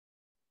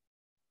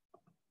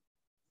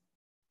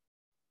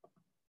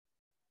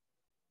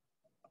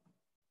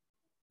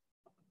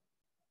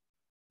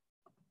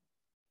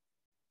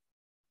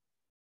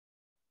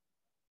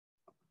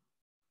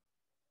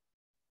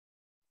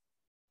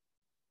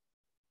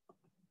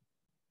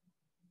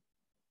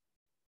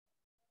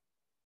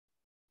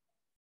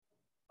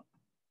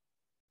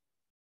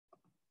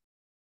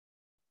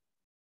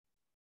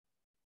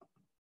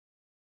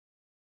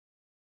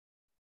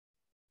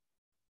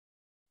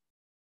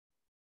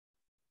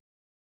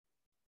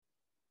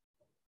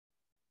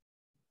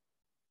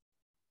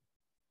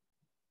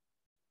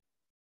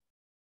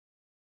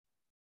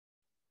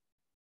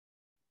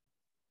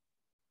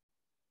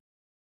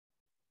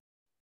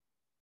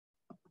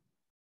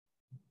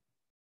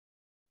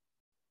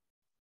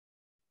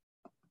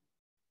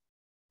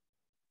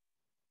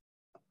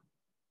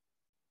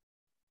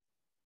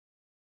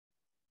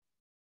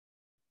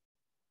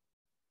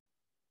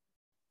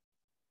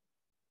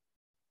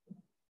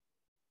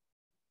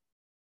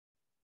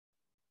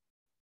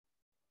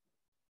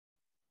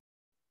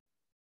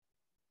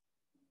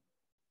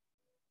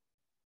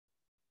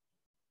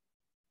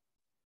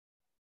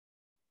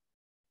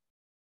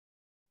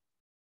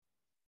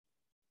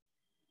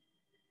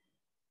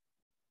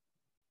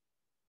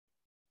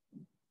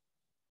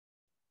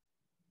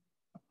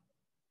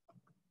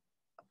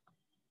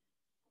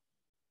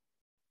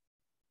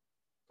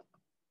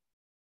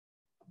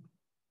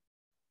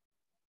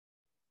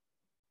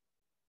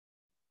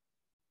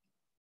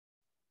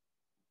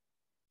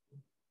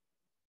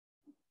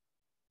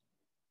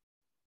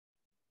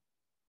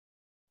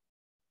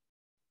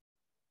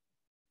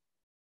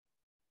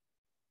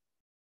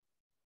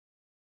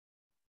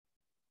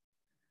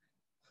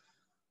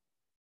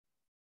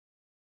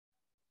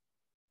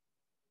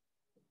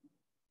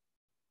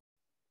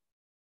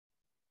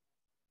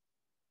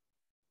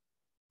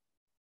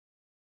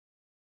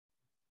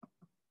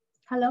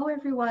Hello,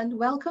 everyone.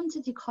 Welcome to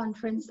the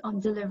conference on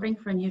Delivering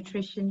for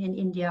Nutrition in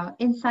India,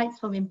 Insights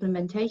from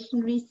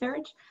Implementation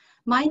Research.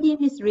 My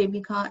name is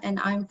Rebecca and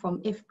I'm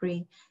from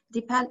IFPRI.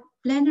 The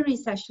plenary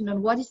session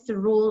on what is the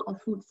role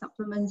of food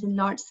supplements in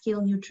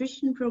large-scale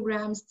nutrition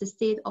programs, the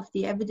state of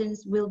the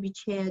evidence, will be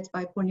chaired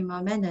by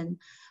Purnima Menon.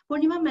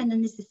 Purnima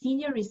Menon is a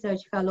senior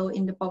research fellow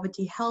in the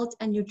Poverty, Health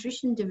and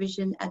Nutrition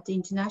Division at the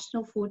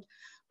International Food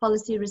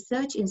Policy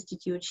Research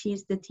Institute. She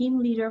is the team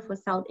leader for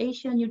South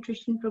Asia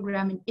Nutrition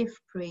Program in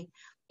IFPRI.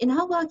 In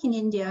her work in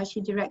India,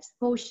 she directs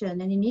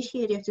POSHAN, an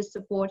initiative to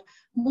support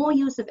more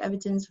use of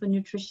evidence for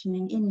nutrition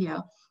in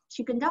India.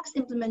 She conducts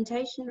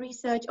implementation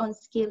research on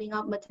scaling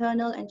up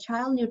maternal and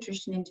child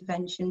nutrition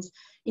interventions,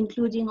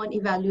 including on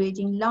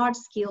evaluating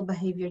large-scale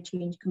behavior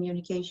change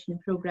communication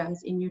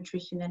programs in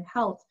nutrition and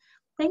health.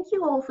 Thank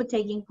you all for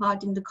taking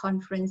part in the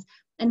conference,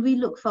 and we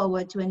look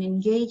forward to an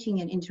engaging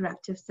and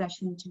interactive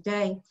session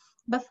today.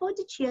 Before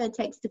the chair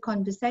takes the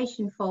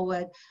conversation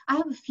forward, I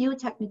have a few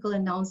technical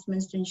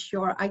announcements to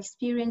ensure our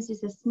experience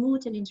is as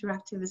smooth and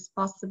interactive as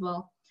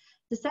possible.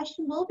 The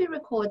session will be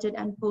recorded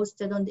and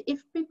posted on the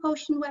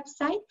IFPRI-POSHAN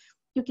website.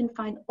 You can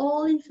find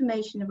all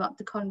information about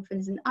the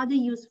conference and other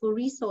useful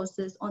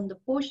resources on the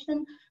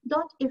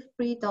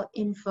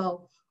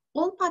poshan.ifpri.info.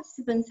 All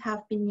participants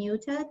have been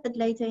muted, but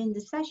later in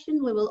the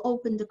session, we will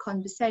open the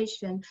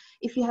conversation.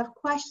 If you have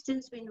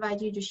questions, we invite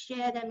you to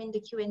share them in the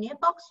Q&A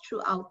box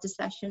throughout the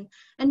session,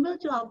 and we'll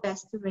do our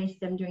best to raise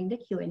them during the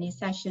Q&A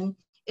session.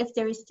 If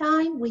there is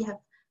time, we have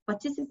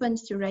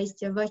participants to raise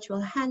their virtual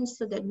hands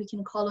so that we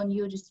can call on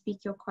you to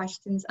speak your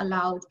questions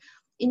aloud.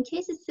 In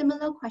case a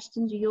similar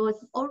question to yours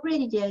is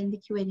already there in the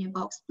Q&A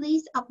box,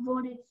 please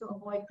upvote it to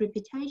avoid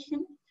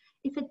repetition.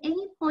 If at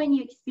any point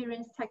you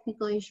experience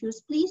technical issues,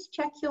 please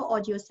check your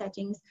audio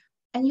settings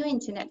and your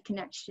internet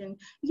connection.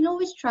 You can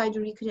always try to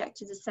reconnect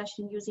to the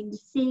session using the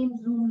same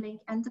Zoom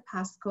link and the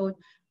passcode.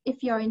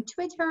 If you're in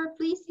Twitter,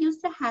 please use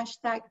the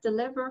hashtag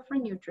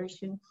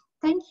 #DeliverForNutrition.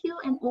 Thank you,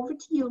 and over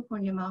to you,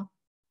 Purnima.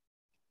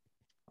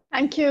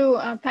 Thank you.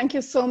 Thank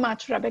you so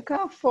much,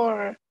 Rebecca,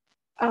 for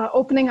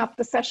opening up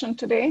the session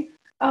today.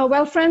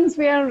 Well, friends,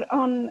 we are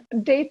on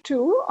day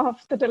 2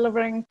 of the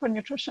Delivering for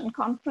Nutrition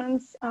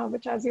conference,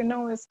 which, as you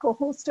know, is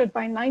co-hosted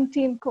by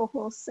 19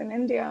 co-hosts in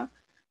India,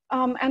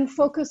 and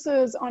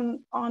focuses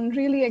on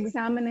really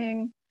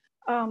examining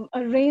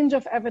a range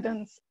of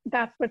evidence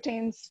that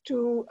pertains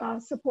to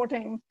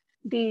supporting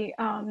the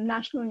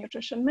National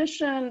Nutrition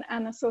Mission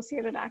and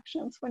associated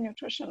actions for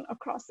nutrition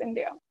across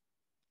India.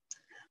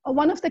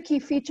 One of the key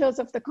features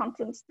of the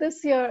conference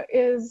this year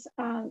is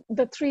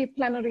the 3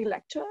 plenary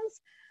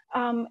lectures.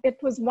 It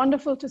was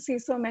wonderful to see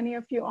so many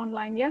of you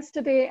online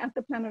yesterday at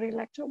the plenary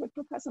lecture with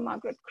Professor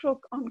Margaret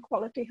Crook on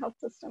quality health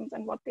systems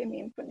and what they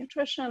mean for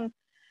nutrition.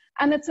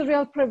 And it's a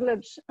real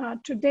privilege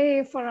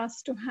today for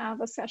us to have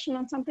a session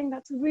on something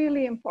that's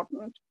really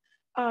important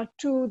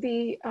to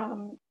the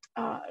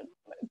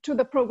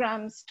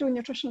programs, to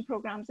nutrition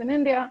programs in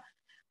India.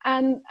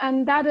 And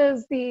that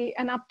is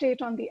an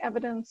update on the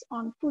evidence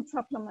on food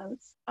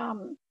supplements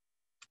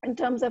in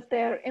terms of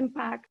their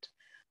impact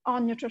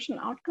on nutrition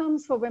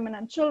outcomes for women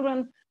and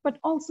children, but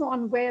also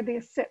on where they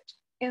sit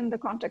in the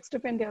context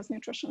of India's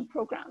nutrition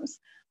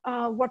programs.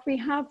 What we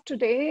have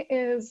today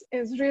is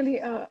really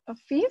a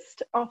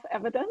feast of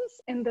evidence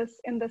in this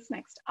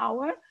next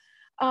hour.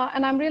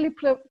 And I'm really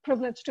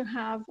privileged to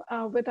have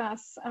with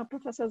us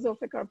Professor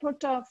Zulfiqar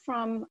Bhutta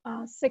from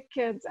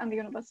SickKids and the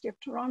University of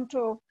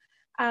Toronto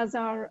as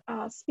our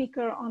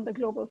speaker on the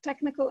global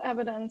technical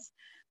evidence,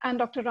 and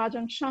Dr.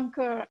 Rajan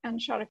Sankar and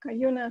Shariqua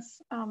Yunus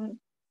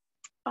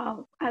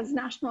as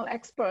national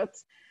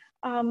experts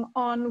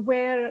on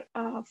where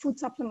food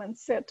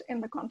supplements sit in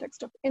the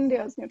context of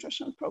India's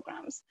nutrition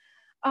programs.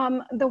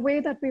 The way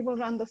that we will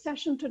run the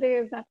session today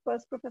is that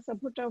first Professor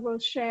Bhutta will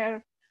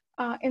share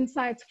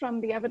insights from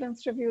the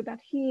evidence review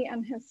that he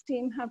and his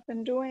team have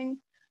been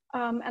doing.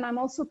 And I'm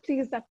also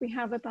pleased that we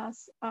have with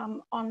us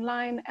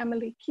online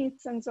Emily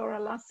Keats and Zora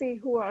Lassi,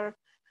 who are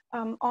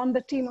on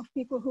the team of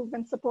people who've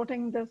been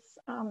supporting this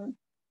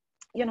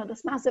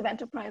this massive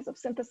enterprise of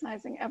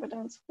synthesizing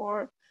evidence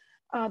for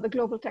the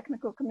global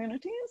technical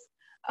communities.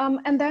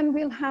 And then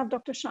we'll have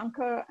Dr.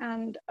 Shankar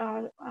and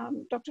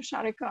Dr.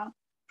 Shariqua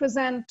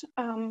present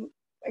an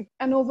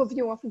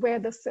overview of where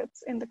this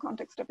sits in the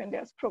context of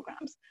India's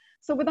programs.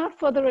 So without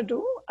further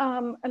ado,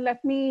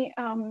 let me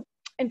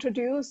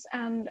introduce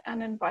and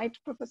invite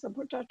Professor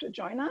Bhutta to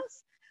join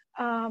us.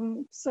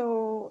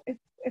 So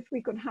if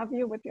we could have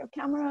you with your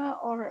camera,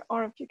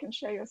 or if you can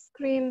share your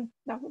screen,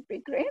 that would be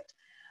great.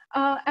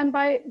 And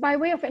by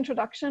way of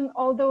introduction,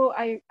 although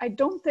I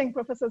don't think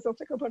Professor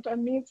Zulfiqar Bhutta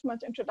needs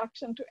much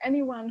introduction to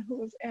anyone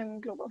who's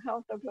in global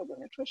health or global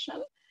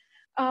nutrition,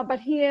 but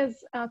he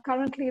is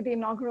currently the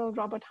inaugural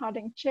Robert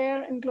Harding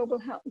Chair in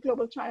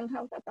global child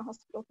health at the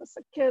Hospital for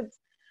Sick Kids,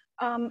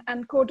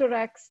 and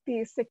co-directs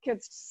the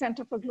SickKids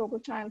Center for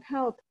Global Child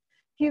Health.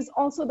 He's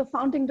also the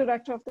founding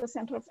director of the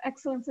Center of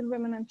Excellence in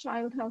Women and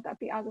Child Health at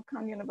the Aga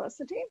Khan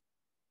University,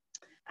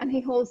 and he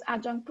holds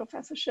adjunct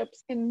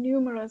professorships in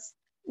numerous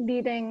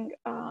leading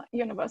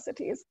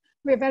universities.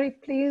 We're very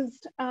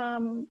pleased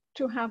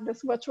to have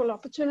this virtual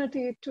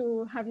opportunity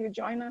to have you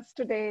join us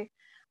today,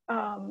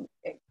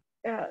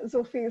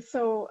 Zulfi.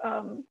 So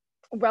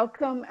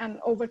welcome, and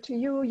over to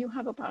you. You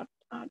have about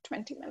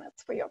 20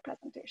 minutes for your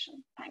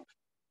presentation. Thanks.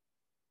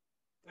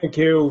 Thank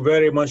you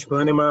very much,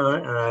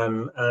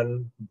 Bhunima,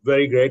 and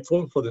very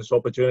grateful for this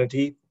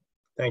opportunity.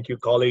 Thank you,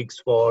 colleagues,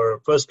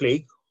 for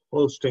firstly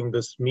hosting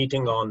this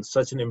meeting on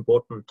such an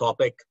important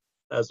topic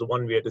as the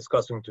one we are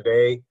discussing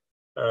today.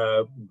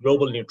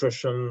 Global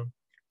nutrition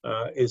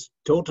is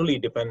totally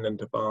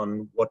dependent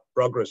upon what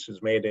progress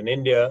is made in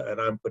India, and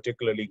I'm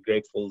particularly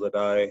grateful that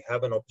I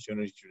have an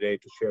opportunity today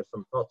to share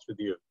some thoughts with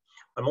you.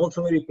 I'm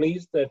also very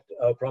pleased that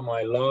from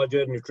my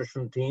larger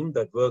nutrition team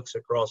that works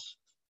across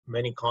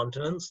many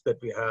continents,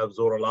 that we have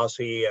Zora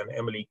Lassi and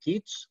Emily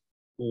Keats,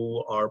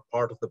 who are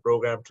part of the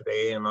program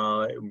today, and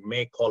I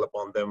may call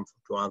upon them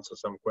to answer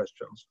some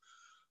questions.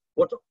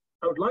 What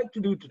I would like to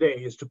do today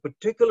is to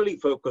particularly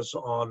focus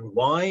on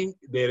why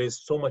there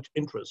is so much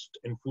interest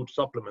in food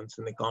supplements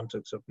in the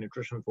context of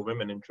nutrition for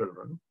women and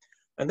children.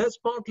 And that's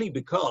partly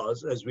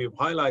because, as we've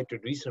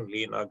highlighted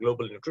recently in our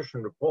Global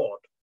Nutrition Report,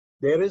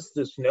 there is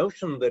this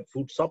notion that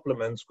food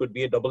supplements could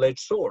be a double-edged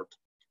sword.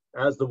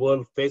 As the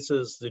world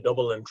faces the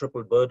double and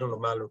triple burden of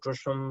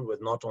malnutrition,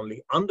 with not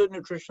only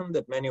undernutrition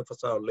that many of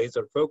us are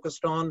laser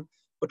focused on,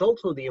 but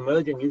also the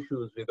emerging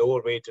issues with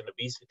overweight and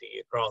obesity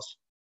across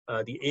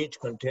the age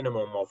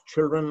continuum of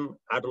children,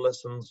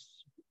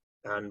 adolescents,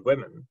 and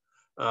women.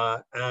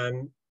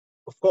 And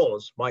of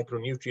course,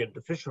 micronutrient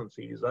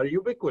deficiencies are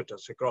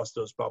ubiquitous across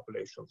those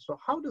populations. So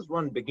how does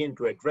one begin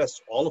to address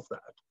all of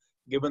that,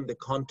 given the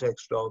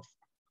context of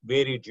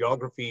varied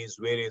geographies,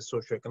 various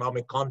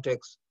socioeconomic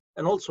contexts,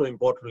 and also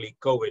importantly,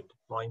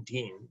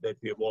 COVID-19 that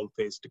we have all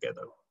faced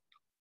together?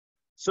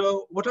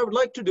 So what I would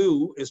like to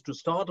do is to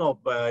start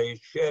off by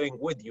sharing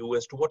with you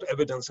as to what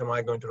evidence am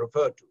I going to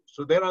refer to.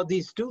 So there are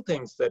these two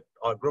things that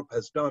our group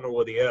has done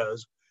over the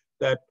years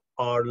that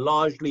are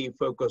largely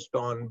focused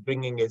on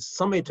bringing a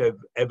summative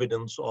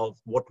evidence of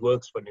what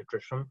works for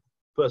nutrition.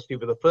 Firstly,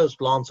 with the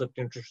first Lancet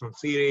Nutrition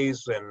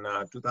series in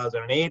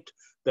 2008,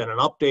 then an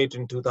update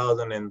in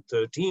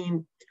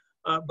 2013.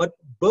 But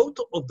both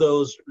of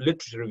those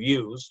literature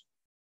reviews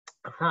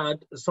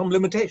had some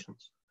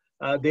limitations.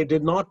 They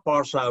did not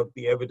parse out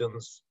the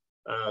evidence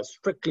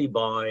strictly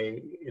by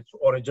its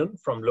origin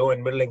from low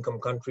and middle income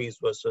countries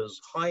versus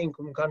high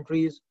income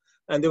countries.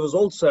 And there was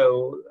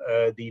also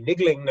the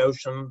niggling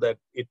notion that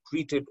it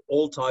treated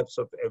all types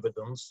of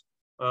evidence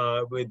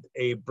with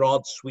a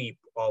broad sweep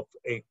of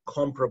a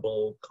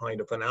comparable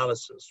kind of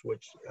analysis,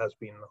 which has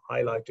been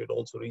highlighted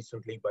also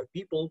recently by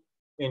people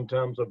in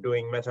terms of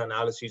doing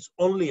meta-analyses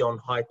only on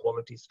high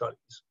quality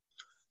studies.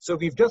 So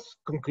we've just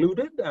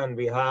concluded, and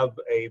we have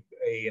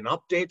an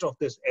update of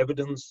this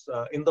evidence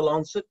in the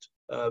Lancet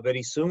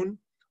very soon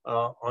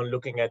on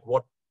looking at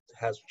what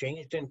has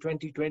changed in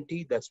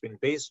 2020. That's been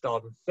based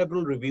on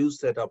several reviews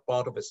that are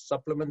part of a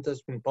supplement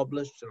that's been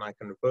published, and I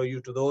can refer you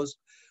to those.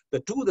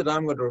 The two that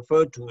I'm going to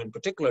refer to in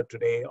particular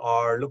today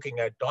are looking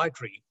at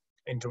dietary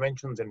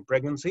interventions in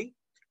pregnancy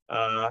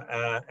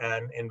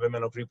and in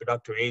women of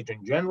reproductive age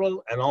in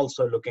general, and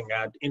also looking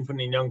at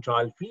infant and young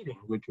child feeding,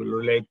 which will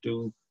relate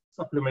to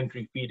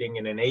supplementary feeding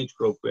in an age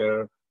group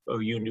where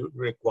you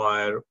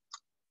require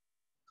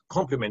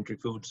complementary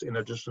foods in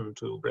addition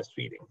to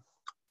breastfeeding.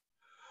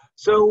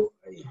 So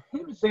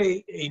here's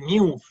a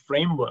new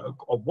framework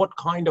of what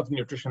kind of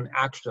nutrition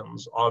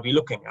actions are we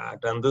looking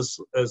at, and this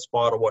is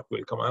part of what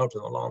will come out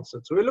in the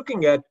Lancet. So we're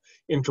looking at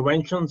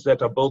interventions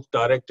that are both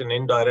direct and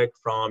indirect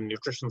from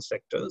nutrition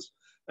sectors,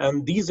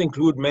 and these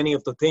include many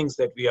of the things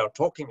that we are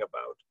talking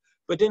about.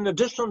 But in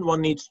addition,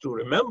 one needs to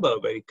remember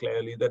very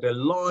clearly that a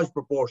large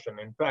proportion,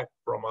 in fact,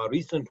 from our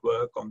recent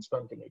work on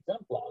stunting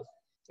exemplars,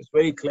 it's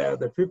very clear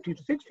that 50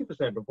 to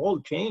 60% of all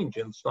change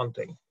in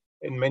stunting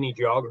in many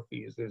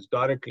geographies is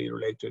directly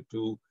related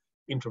to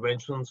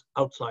interventions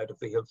outside of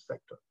the health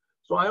sector.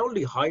 So I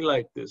only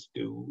highlight this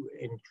to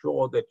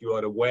ensure that you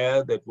are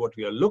aware that what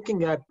we are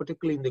looking at,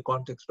 particularly in the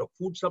context of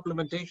food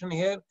supplementation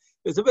here,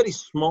 is a very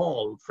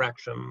small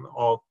fraction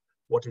of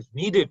what is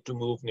needed to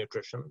move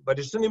nutrition, but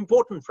it's an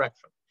important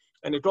fraction.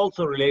 And it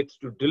also relates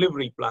to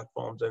delivery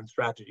platforms and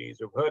strategies.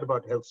 We've heard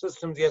about health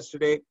systems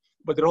yesterday,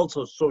 but there are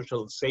also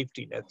social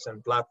safety nets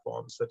and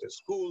platforms such as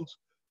schools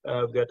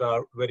that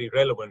are very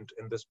relevant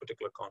in this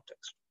particular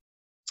context.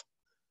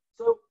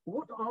 So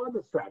what are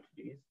the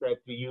strategies that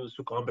we use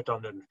to combat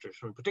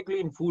undernutrition,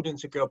 particularly in food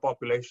insecure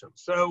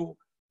populations? So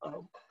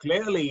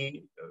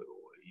clearly,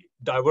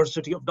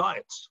 diversity of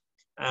diets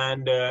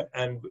and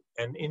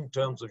in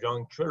terms of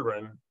young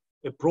children,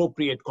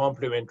 appropriate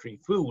complementary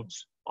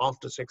foods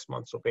after 6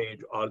 months of age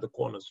are the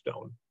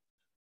cornerstone.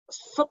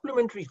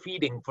 Supplementary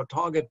feeding for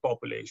target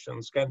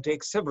populations can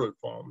take several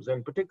forms,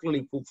 and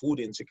particularly for food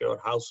insecure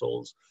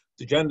households.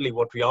 So generally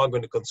what we are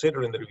going to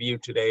consider in the review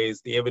today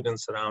is the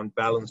evidence around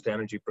balanced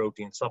energy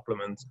protein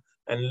supplements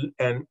and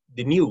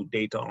the new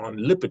data on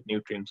lipid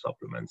nutrient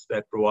supplements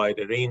that provide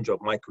a range of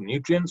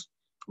micronutrients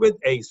with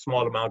a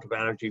small amount of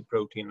energy,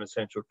 protein, and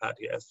essential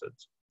fatty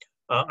acids.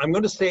 I'm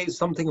going to say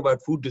something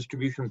about food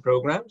distribution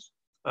programs,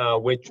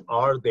 which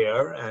are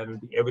there and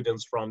the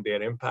evidence from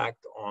their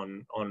impact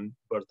on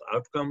birth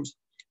outcomes.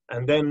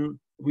 And then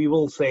we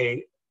will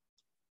say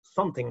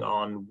something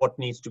on what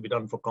needs to be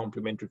done for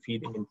complementary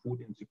feeding in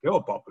food insecure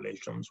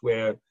populations,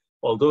 where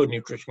although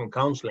nutrition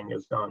counseling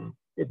is done,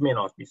 it may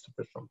not be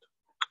sufficient.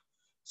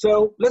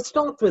 So let's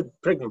start with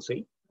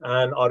pregnancy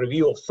and our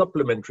review of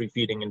supplementary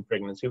feeding in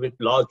pregnancy, which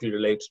largely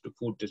relates to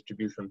food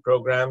distribution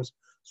programs.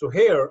 So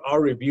here,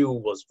 our review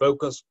was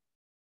focused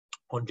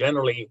on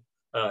generally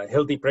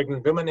healthy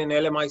pregnant women in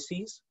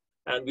LMICs,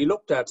 and we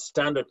looked at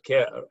standard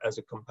care as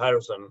a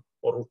comparison,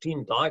 or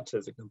routine diets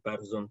as a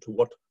comparison to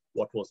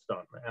what was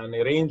done. And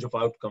a range of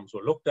outcomes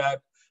were looked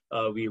at.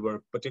 We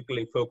were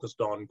particularly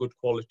focused on good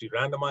quality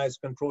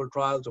randomized controlled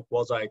trials or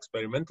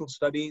quasi-experimental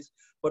studies,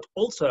 but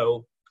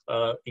also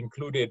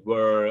included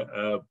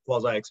were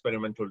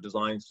quasi-experimental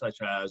designs such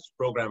as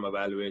program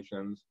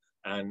evaluations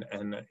and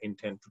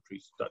intent to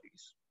treat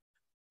studies.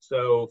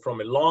 So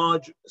from a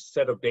large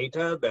set of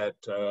data that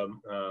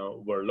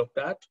were looked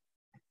at,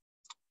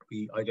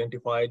 we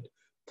identified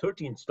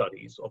 13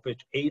 studies, of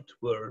which 8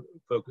 were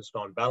focused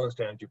on balanced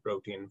energy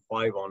protein,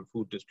 5 on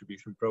food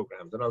distribution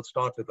programs. And I'll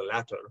start with the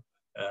latter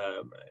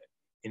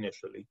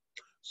initially.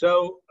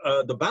 So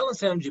the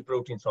balanced energy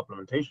protein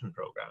supplementation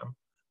program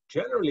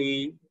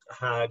generally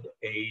had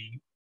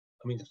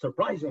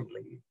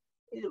surprisingly,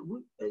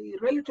 a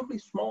relatively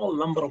small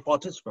number of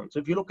participants.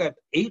 If you look at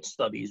 8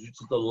 studies,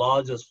 which is the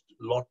largest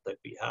lot that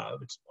we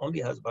have, it only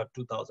has about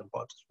 2,000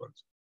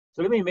 participants.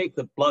 So let me make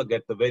the plug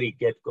at the very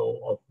get-go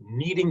of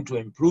needing to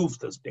improve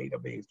this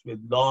database with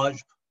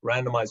large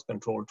randomized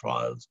controlled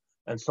trials,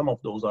 and some of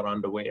those are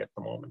underway at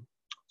the moment.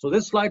 So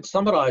this slide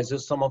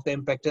summarizes some of the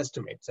impact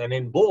estimates, and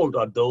in bold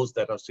are those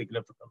that are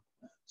significant.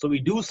 So we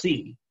do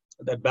see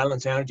that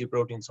balanced energy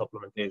protein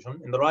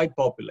supplementation in the right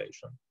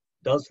population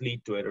does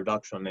lead to a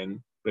reduction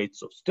in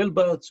rates of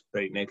stillbirths,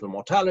 perinatal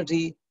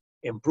mortality,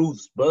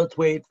 improves birth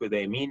weight with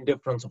a mean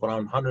difference of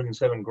around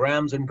 107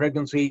 grams in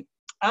pregnancy,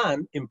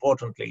 and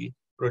importantly,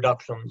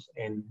 reductions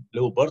in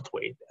low birth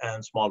weight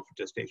and small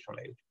for gestational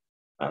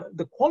age.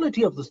 The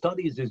quality of the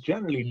studies is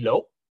generally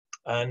low,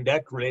 and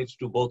that relates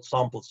to both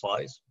sample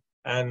size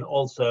and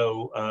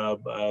also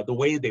the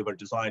way they were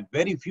designed.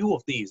 Very few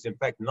of these, in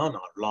fact, none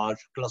are large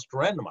cluster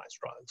randomized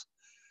trials.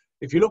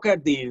 If you look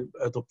at the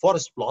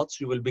forest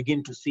plots, you will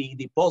begin to see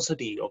the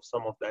paucity of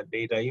some of that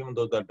data, even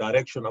though the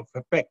direction of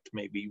effect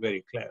may be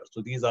very clear.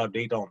 So these are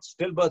data on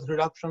stillbirth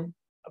reduction,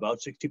 about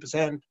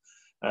 60%,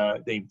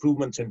 the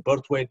improvements in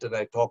birth weight that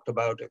I talked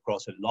about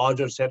across a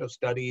larger set of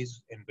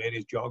studies in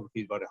various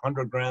geographies, about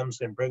 100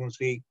 grams in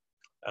pregnancy,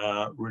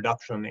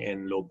 reduction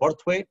in low birth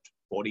weight,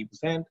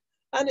 40%,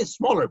 and a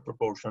smaller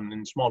proportion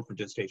in small for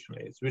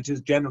gestational age, which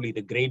is generally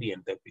the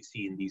gradient that we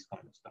see in these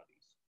kind of studies.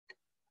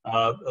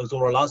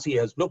 Zora Lassi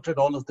has looked at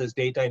all of this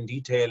data in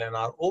detail, and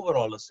our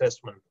overall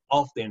assessment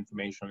of the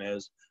information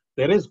is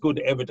there is good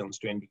evidence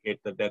to indicate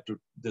that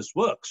this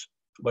works,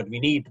 but we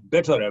need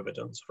better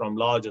evidence from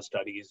larger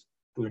studies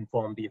to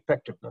inform the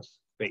effectiveness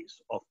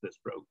base of this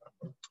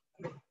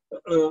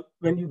program.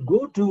 When you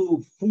go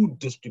to food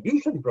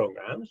distribution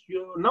programs,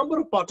 your number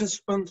of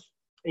participants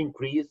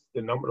increase,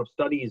 the number of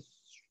studies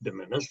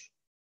diminish,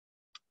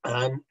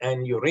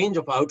 and your range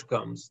of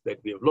outcomes that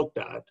we have looked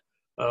at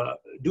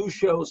do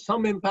show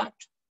some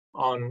impact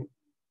on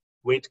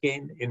weight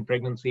gain in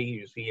pregnancy.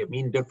 You see a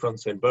mean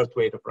difference in birth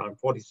weight of around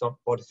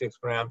 46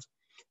 grams,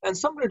 and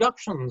some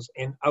reductions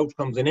in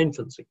outcomes in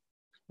infancy.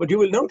 But you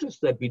will notice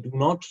that we do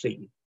not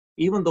see,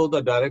 even though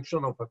the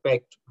direction of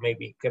effect may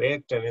be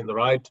correct and in the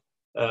right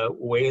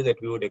way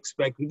that we would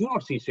expect, we do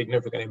not see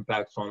significant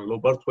impacts on low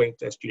birth weight,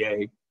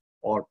 SGA,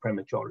 or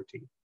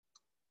prematurity.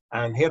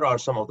 And here are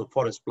some of the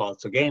forest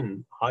plots,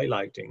 again,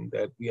 highlighting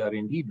that we are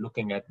indeed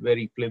looking at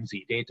very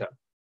flimsy data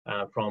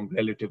from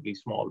relatively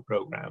small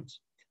programs.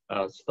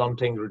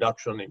 Stunting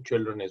reduction in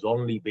children is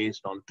only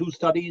based on 2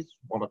 studies,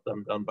 one of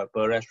them done by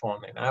Per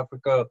Eshwan in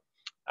Africa.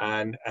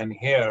 And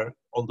here,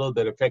 although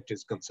their effect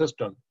is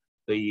consistent,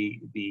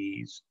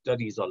 the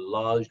studies are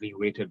largely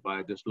weighted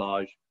by this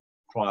large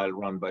trial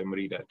run by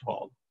Merida et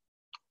al.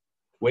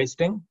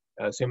 Wasting,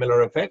 a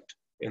similar effect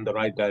in the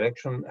right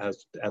direction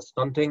as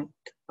stunting.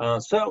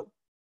 So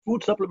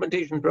food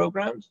supplementation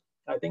programs,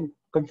 I think,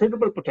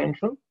 considerable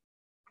potential,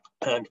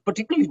 and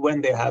particularly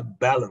when they have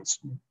balanced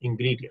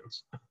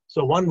ingredients.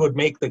 So one would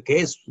make the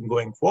case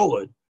going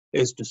forward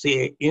is to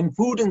say in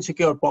food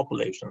insecure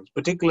populations,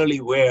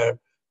 particularly where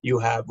you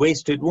have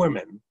wasted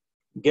women,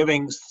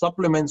 giving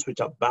supplements which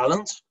are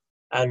balanced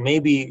and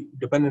maybe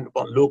dependent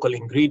upon local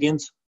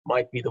ingredients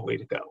might be the way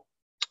to go.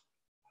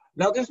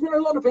 Now, there's been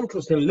a lot of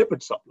interest in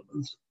lipid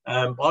supplements,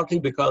 partly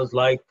because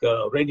like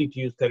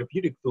ready-to-use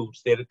therapeutic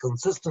foods, there is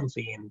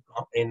consistency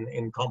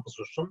in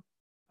composition,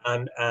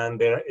 and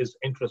there is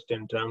interest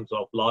in terms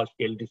of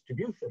large-scale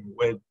distribution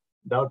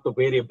without the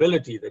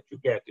variability that you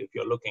get if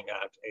you're looking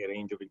at a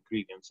range of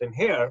ingredients. And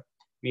here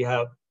we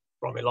have,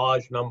 from a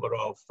large number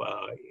of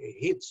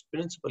hits,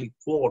 principally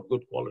 4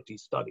 good quality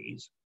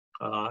studies,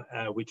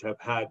 which have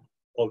had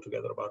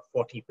altogether about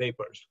 40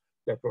 papers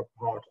that were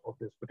part of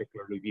this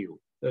particular review.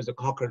 There's a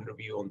Cochrane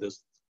review on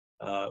this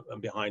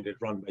behind it,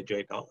 run by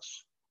Jay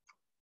Dallas.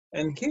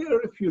 And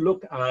here, if you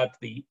look at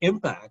the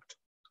impact,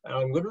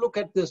 I'm going to look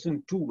at this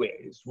in two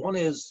ways. One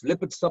is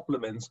lipid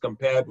supplements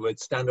compared with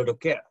standard of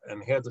care.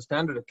 And here the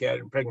standard of care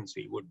in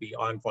pregnancy would be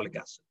iron folic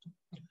acid.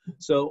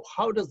 So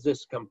how does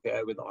this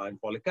compare with iron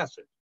folic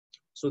acid?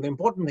 So the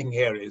important thing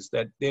here is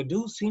that there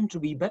do seem to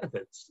be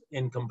benefits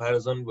in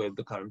comparison with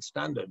the current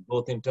standard,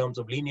 both in terms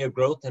of linear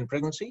growth in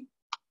pregnancy.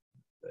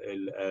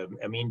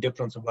 A mean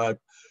difference of about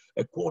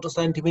a quarter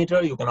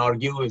centimeter. You can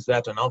argue, is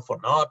that enough or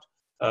not?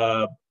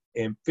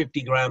 In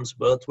 50 grams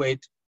birth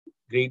weight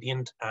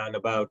gradient and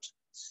about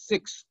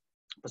 6%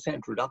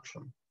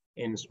 reduction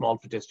in small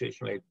for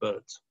gestational age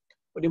births.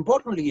 But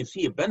importantly, you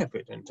see a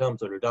benefit in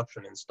terms of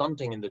reduction in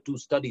stunting in the two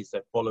studies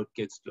that followed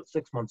kids till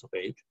 6 months of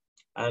age.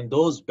 And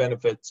those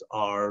benefits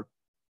are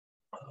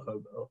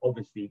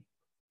obviously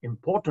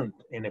important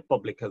in a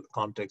public health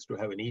context to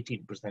have an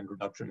 18%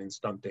 reduction in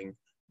stunting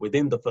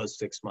within the first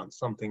 6 months,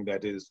 something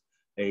that is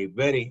a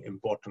very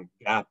important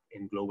gap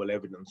in global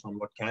evidence on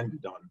what can be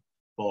done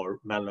for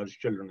malnourished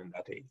children in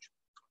that age.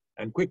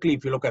 And quickly,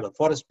 if you look at the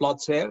forest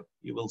plots here,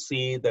 you will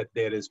see that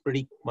there is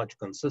pretty much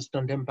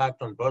consistent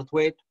impact on birth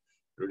weight,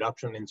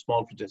 reduction in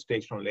small for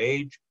gestational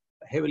age,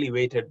 heavily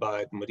weighted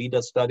by the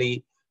Merida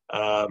study,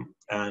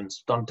 and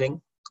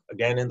stunting,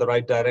 again in the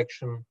right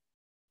direction.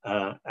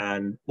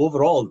 And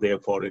overall,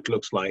 therefore, it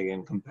looks like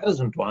in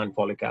comparison to iron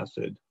folic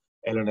acid,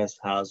 LNS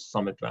has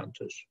some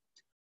advantage.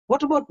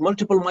 What about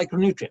multiple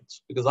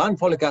micronutrients? Because iron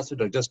folic acid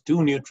are just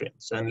two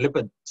nutrients and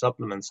lipid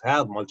supplements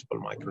have multiple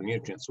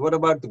micronutrients. What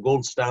about the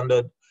gold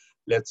standard,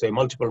 let's say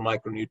multiple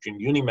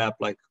micronutrient Unimap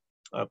like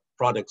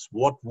products?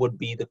 What would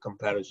be the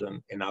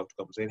comparison in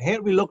outcomes? And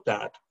here we looked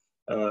at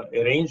a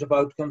range of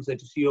outcomes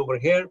that you see over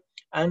here,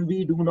 and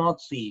we do not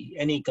see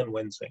any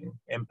convincing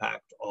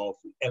impact of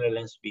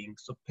LNS being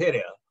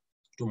superior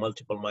to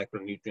multiple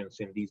micronutrients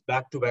in these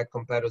back-to-back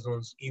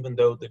comparisons, even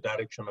though the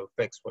direction of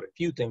effects for a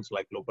few things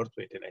like low birth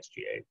weight and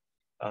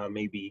SGA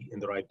may be in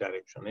the right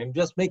direction. And it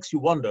just makes you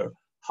wonder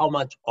how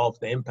much of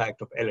the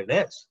impact of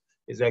LNS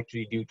is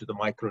actually due to the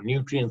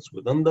micronutrients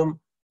within them,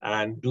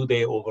 and do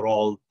they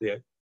overall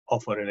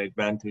offer an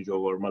advantage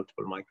over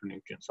multiple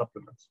micronutrient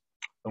supplements.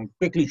 I'll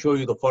quickly show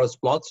you the forest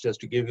plots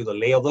just to give you the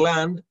lay of the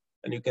land,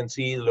 and you can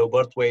see low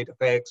birth weight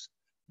effects,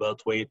 birth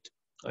weight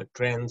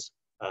trends,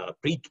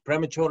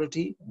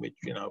 prematurity, which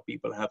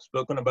people have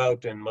spoken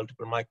about in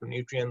multiple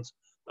micronutrients,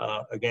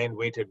 again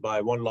weighted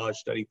by one large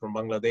study from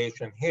Bangladesh,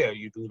 and here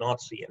you do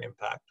not see an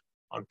impact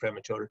on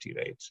prematurity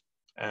rates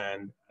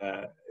and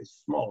a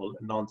small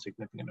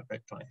non-significant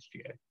effect on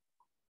SGA.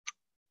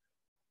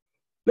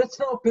 Let's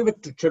now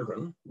pivot to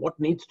children. What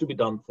needs to be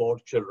done for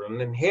children?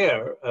 And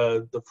here,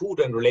 the food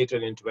and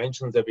related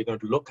interventions that we're going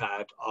to look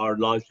at are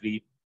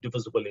largely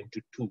divisible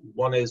into two.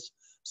 One is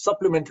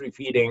supplementary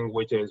feeding,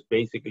 which is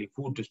basically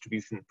food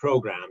distribution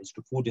programs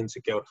to food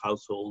insecure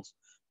households.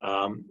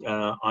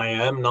 I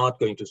am not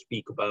going to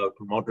speak about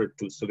moderate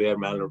to severe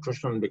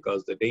malnutrition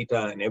because the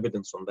data and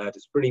evidence on that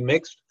is pretty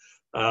mixed.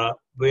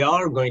 We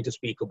are going to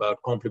speak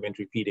about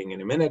complementary feeding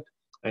in a minute.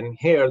 And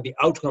here, the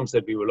outcomes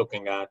that we were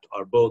looking at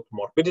are both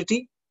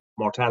morbidity,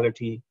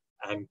 mortality,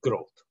 and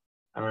growth.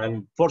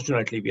 And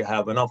fortunately, we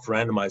have enough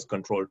randomized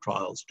controlled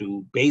trials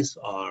to base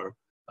our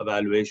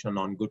evaluation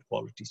on good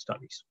quality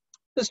studies.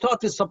 Let's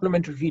start with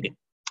supplementary feeding.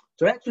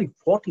 So actually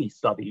 40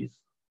 studies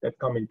that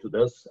come into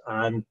this,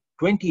 and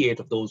 28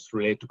 of those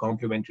relate to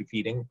complementary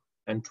feeding,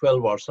 and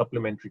 12 are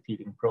supplementary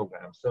feeding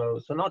programs. So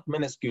not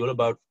minuscule,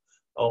 about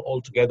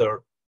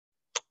altogether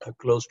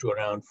close to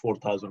around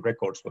 4,000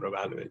 records were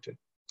evaluated.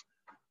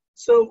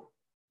 So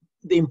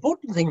the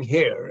important thing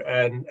here,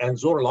 and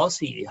Zora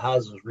Lassi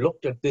has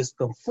looked at this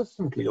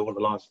consistently over the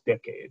last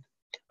decade,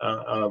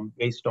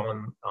 based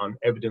on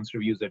evidence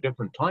reviews at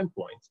different time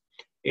points,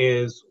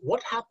 is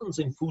what happens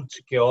in food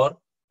secure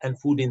and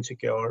food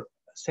insecure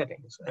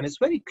settings. And it's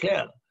very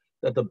clear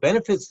that the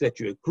benefits that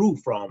you accrue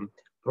from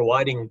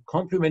providing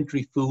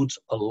complementary foods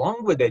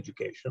along with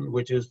education,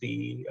 which is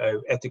the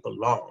ethical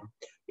norm,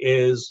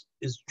 is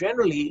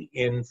generally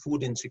in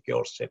food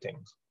insecure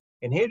settings.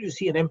 And here you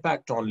see an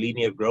impact on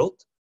linear growth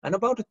and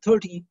about a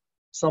 30%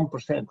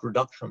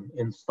 reduction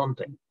in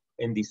stunting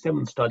in the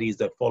 7 studies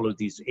that followed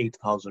these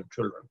 8,000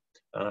 children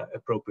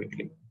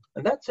appropriately.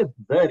 And that's a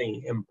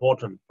very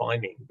important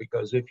finding,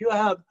 because if you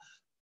have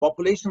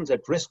populations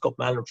at risk of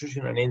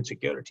malnutrition and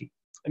insecurity,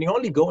 and you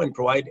only go and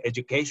provide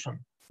education,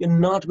 you're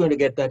not going to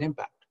get that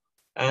impact.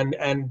 And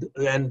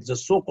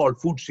the so-called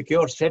food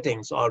secure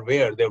settings are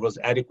where there was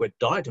adequate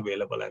diet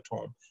available at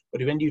home.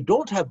 But when you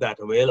don't have that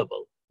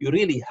available, you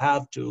really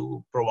have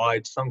to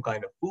provide some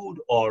kind of food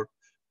or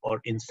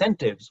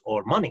incentives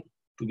or money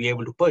to be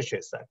able to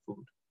purchase that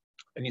food.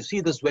 And you see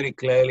this very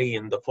clearly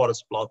in the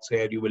forest plots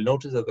here. You will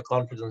notice that the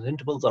confidence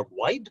intervals are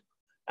wide,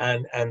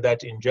 and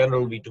that in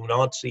general, we do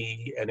not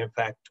see an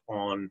effect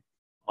on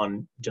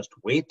just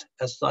weight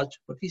as such,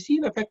 but we see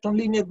an effect on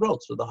linear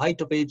growth. So the height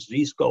of age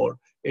Z-score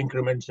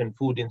increments in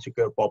food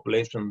insecure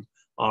populations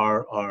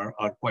are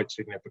quite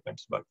significant.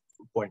 It's about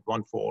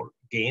 0.14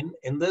 gain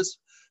in this.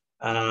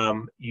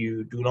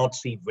 You do not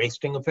see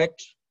wasting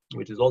effects,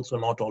 which is also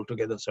not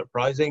altogether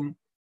surprising.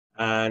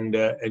 And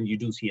you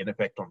do see an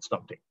effect on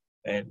stunting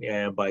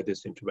and by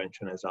this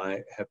intervention, as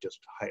I have just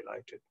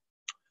highlighted.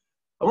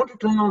 I want to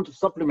turn on to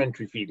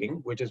supplementary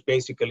feeding, which is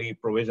basically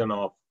provision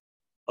of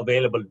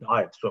available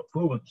diets or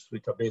foods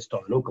which are based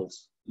on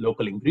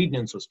local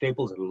ingredients or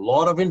staples. There's a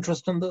lot of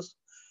interest in this,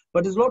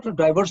 but there's a lot of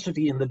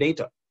diversity in the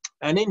data.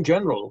 And in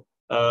general,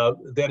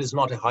 there is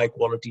not a high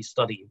quality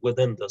study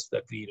within this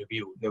that we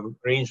review. They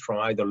range from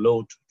either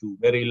low to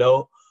very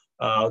low.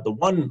 The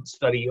one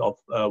study of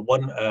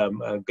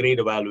one grade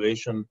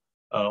evaluation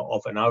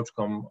of an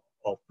outcome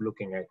of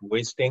looking at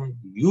wasting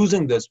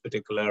using this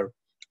particular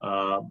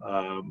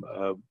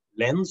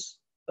lens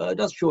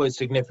does show a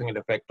significant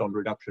effect on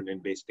reduction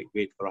in wasting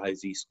weight for high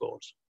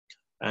Z-scores.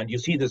 And you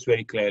see this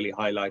very clearly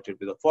highlighted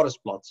with the forest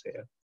plots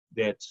here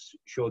that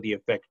show the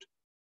effect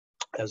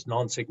as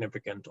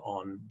non-significant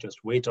on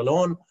just weight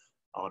alone,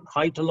 on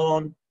height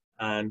alone,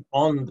 and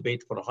on the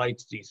weight for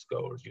height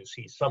Z-scores, you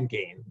see some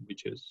gain,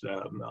 which is,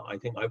 I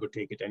think I would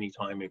take it any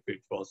time if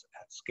it was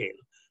at scale.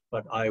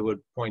 But I would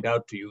point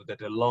out to you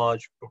that a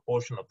large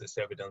proportion of this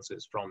evidence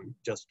is from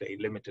just a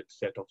limited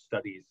set of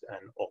studies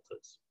and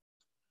authors.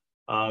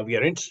 We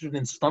are interested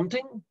in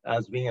stunting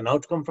as being an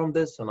outcome from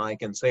this, and I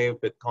can say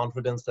with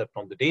confidence that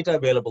from the data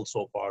available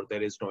so far,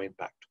 there is no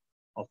impact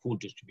of food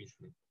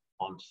distribution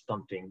on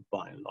stunting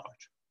by and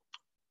large.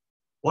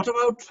 What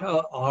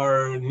about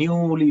our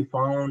newly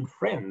found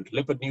friend,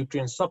 lipid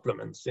nutrient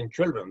supplements in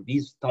children?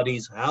 These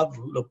studies have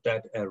looked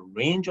at a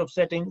range of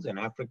settings in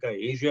Africa,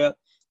 Asia,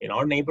 in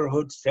our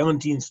neighborhood,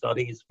 17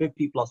 studies,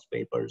 50+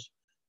 papers,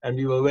 and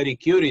we were very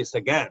curious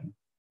again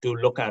to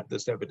look at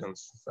this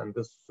evidence. And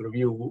this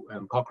review,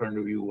 Cochrane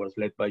review, was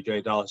led by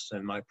Jay Das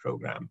and my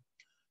program.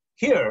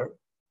 Here,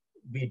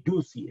 we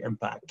do see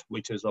impact,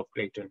 which is of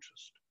great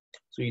interest.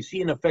 So you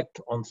see an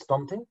effect on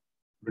stunting,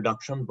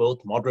 reduction,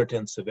 both moderate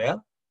and severe,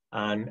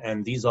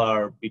 and these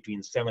are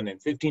between 7 and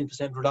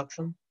 15%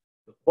 reduction.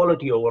 The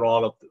quality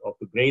overall of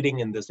the grading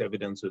in this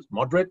evidence is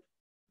moderate.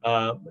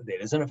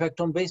 There is an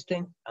effect on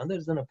wasting, and there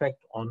is an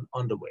effect on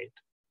underweight.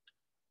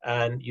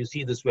 And you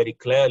see this very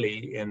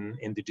clearly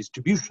in the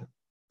distribution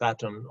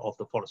pattern of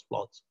the forest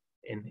plots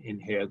in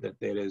here, that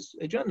there is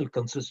a general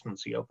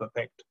consistency of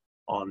effect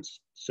on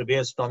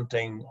severe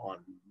stunting, on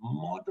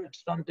moderate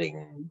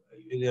stunting,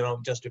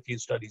 just a few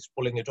studies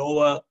pulling it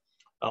over.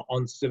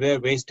 On severe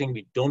wasting,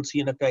 we don't see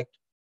an effect,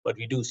 but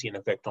we do see an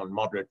effect on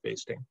moderate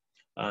wasting.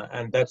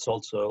 And that's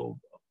also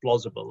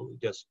plausible,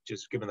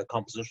 just given the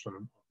composition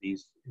of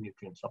these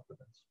nutrient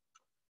supplements.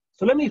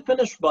 So let me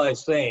finish by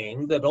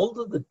saying that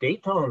although the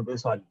data on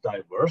this are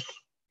diverse,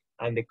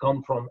 and they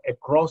come from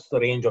across the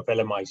range of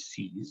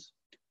LMICs,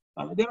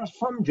 there are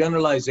some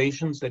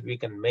generalizations that we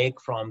can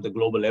make from the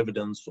global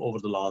evidence over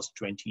the last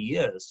 20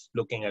 years,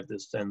 looking at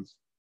this since,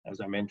 as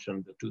I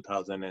mentioned, the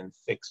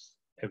 2006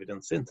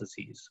 evidence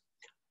syntheses.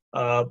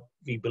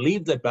 We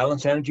believe that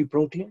balanced energy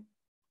protein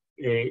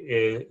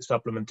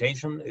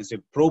supplementation is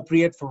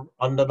appropriate for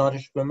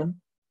undernourished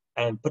women,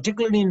 and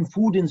particularly in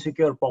food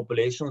insecure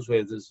populations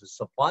where there's a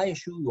supply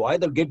issue. You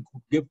either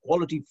give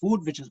quality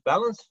food which is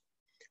balanced,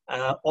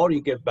 or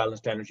you give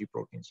balanced energy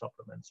protein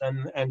supplements.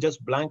 And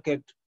just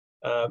blanket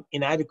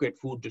inadequate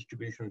food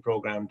distribution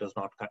program does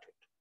not cut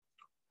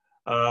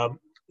it.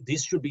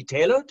 These should be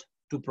tailored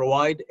to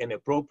provide an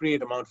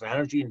appropriate amount of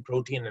energy and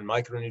protein and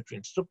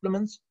micronutrient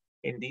supplements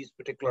in these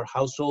particular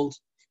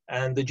households.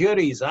 And the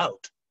jury is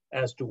out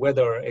as to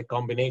whether a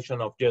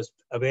combination of just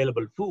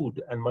available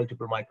food and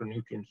multiple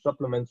micronutrient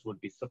supplements would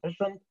be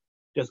sufficient,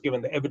 just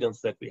given the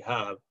evidence that we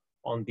have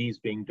on these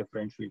being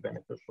differentially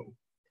beneficial.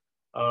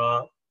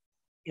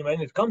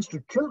 When it comes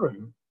to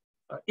children,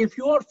 if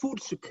you are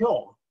food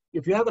secure,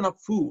 if you have enough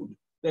food,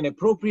 then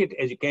appropriate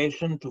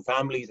education to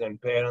families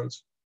and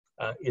parents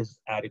is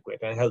adequate,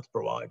 and health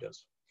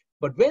providers.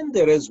 But when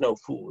there is no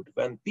food,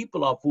 when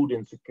people are food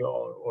insecure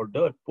or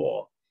dirt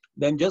poor,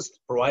 then just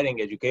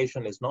providing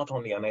education is not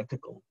only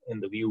unethical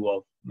in the view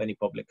of many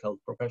public health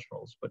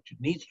professionals, but it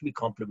needs to be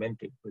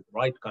complemented with the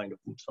right kind of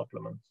food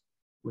supplements,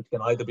 which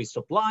can either be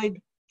supplied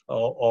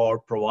or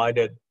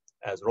provided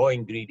as raw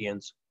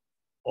ingredients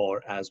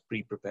or as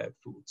pre-prepared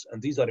foods.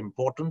 And these are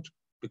important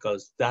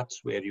because that's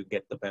where you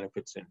get the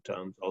benefits in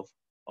terms of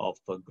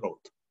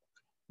growth.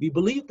 We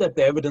believe that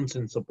the evidence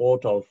in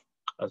support of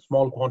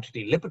small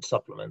quantity lipid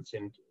supplements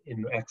in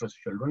at-risk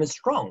children is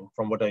strong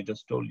from what I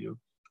just told you.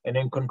 And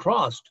in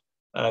contrast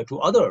to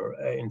other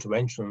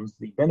interventions,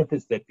 the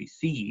benefits that we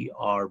see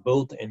are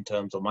both in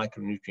terms of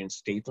micronutrient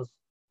status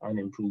and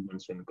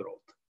improvements in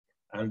growth.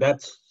 And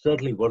that's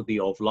certainly worthy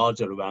of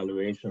larger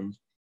evaluations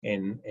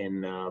in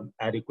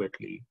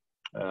adequately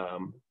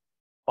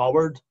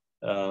powered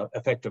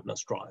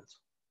effectiveness trials.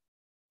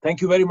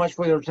 Thank you very much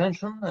for your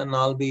attention, and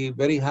I'll be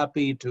very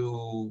happy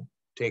to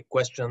take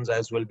questions,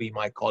 as will be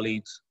my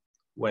colleagues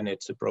when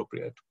it's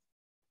appropriate.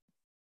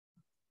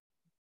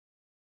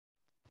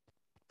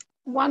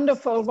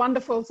 Wonderful,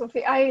 wonderful,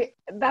 Sophie.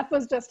 That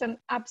was just an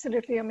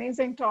absolutely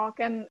amazing talk,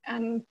 and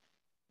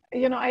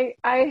you know,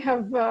 I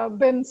have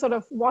been sort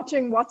of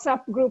watching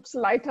WhatsApp groups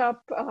light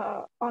up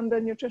on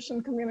the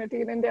nutrition community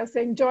in India,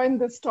 saying join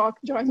this talk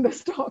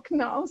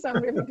now. So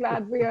I'm really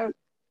glad we are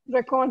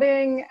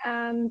recording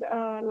and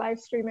live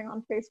streaming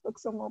on Facebook,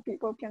 so more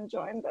people can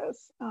join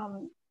this.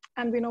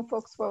 And we know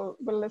folks will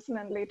listen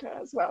in later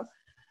as well.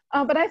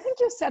 But I think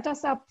you set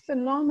us up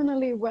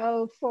phenomenally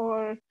well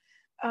for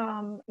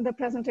the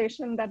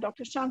presentation that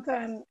Dr.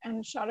 Shankar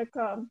and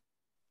Shariqua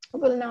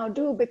will now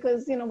do,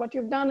 because you know what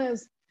you've done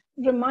is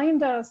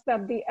remind us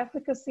that the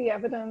efficacy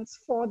evidence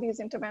for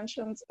these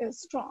interventions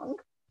is strong,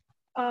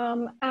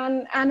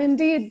 and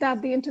indeed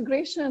that the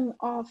integration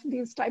of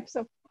these types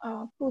of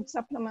food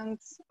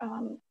supplements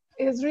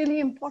is really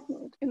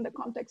important in the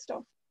context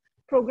of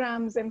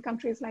programs in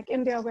countries like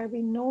India, where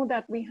we know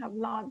that we have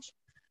large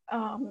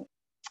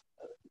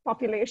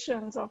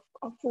populations of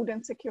food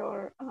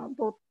insecure,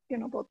 both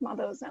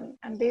mothers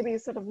and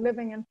babies sort of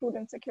living in food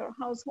insecure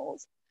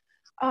households.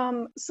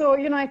 So,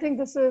 you know, I think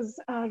this is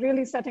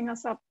really setting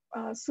us up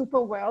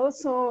super well.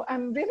 So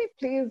I'm really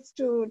pleased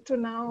to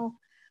now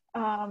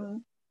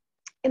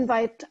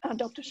invite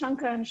Dr.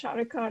 Shankar and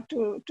Shariqua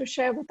to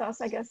share with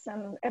us, I guess,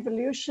 an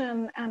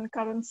evolution and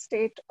current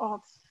state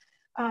of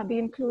the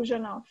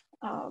inclusion of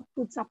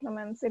food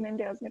supplements in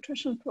India's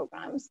nutrition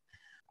programs.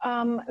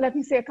 Let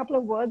me say a couple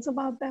of words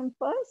about them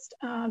first.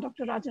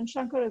 Dr. Rajan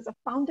Shankar is a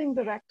founding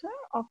director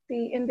of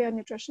the India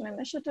Nutrition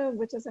Initiative,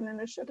 which is an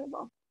initiative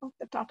of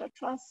the Tata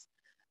Trust.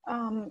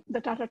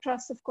 The Tata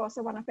Trust, of course,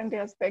 are one of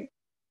India's big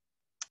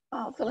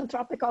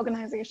philanthropic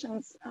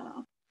organizations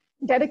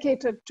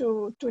dedicated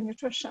to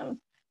nutrition.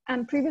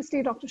 And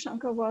previously, Dr.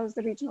 Shankar was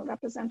the regional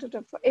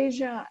representative for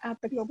Asia at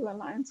the Global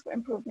Alliance for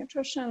Improved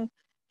Nutrition.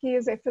 He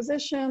is a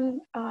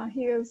physician.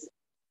 He is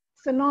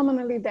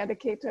phenomenally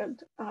dedicated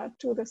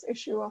to this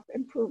issue of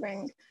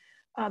improving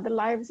the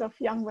lives of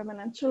young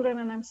women and children.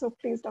 And I'm so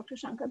pleased, Dr.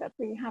 Shankar, that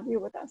we have you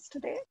with us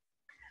today.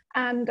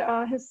 And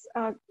his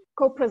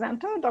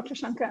co-presenter, Dr.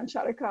 Shankar and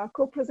Shariqua, are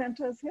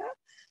co-presenters here.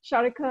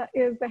 Shariqua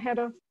is the head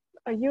of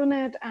a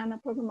unit and a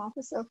program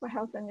officer for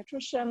health and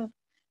nutrition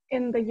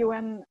in the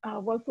UN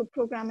World Food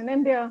Program in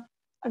India.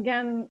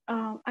 Again,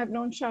 I've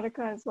known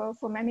Shariqua as well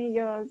for many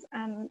years,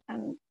 and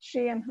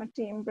she and her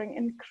team bring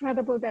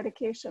incredible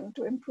dedication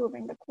to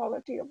improving the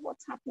quality of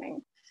what's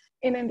happening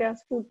in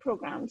India's food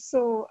programs.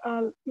 So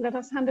let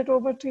us hand it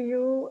over to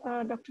you,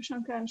 Dr.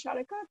 Shankar and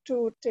Shariqua,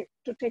 to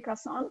take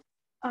us on.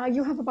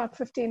 You have about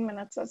 15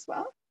 minutes as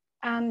well.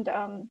 And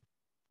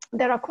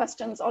there are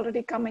questions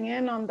already coming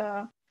in on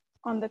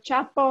the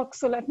chat box.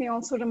 So let me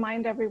also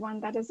remind everyone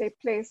that is a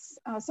place,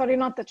 sorry,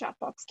 not the chat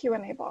box,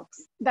 Q&A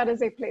box. That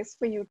is a place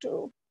for you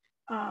to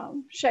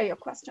share your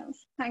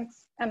questions.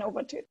 Thanks, and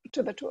over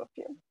to the two of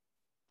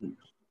you.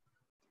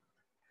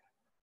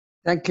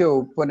 Thank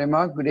you,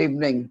 Purnima. Good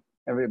evening,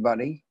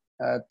 everybody.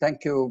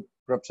 Thank you,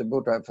 Professor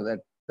Bhutta, for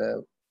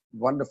that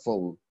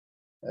wonderful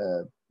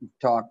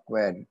talk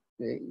where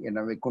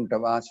we couldn't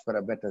have asked for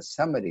a better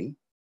summary.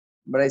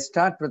 But I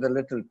start with a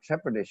little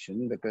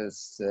trepidation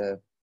because,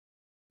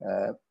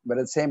 but at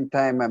the same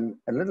time, I'm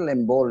a little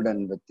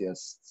emboldened with your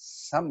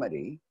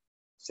summary,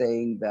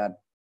 saying that,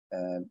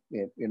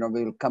 we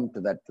will come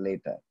to that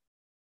later.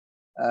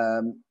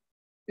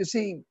 You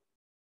see,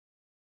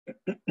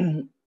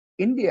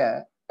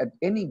 India at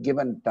any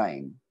given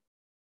time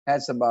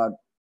has about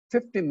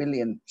 50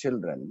 million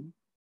children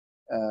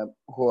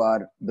who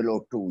are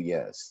below 2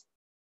 years.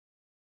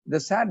 The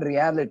sad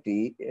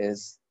reality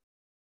is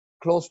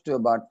close to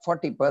about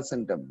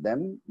 40% of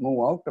them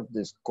move out of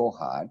this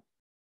cohort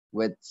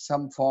with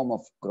some form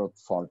of growth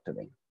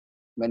faltering.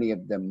 Many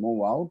of them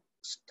move out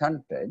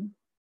stunted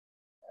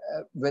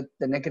with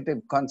the negative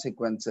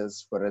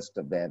consequences for the rest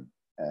of their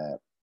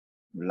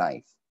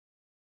life.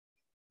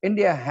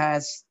 India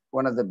has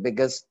one of the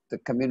biggest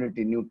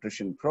community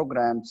nutrition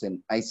programs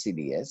in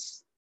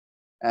ICDS,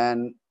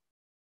 and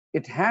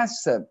it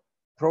has a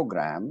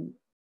program,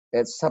 a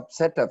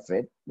subset of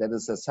it, that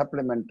is a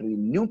supplementary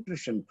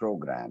nutrition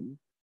program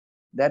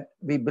that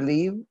we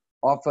believe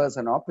offers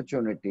an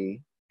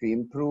opportunity to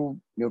improve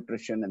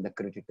nutrition in the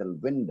critical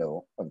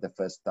window of the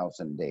first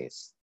 1,000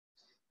 days.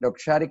 Dr.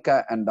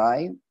 Shariqua and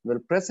I will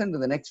present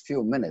in the next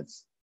few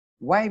minutes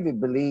why we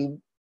believe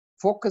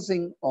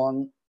focusing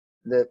on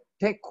the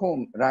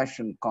take-home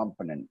ration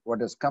component,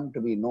 what has come to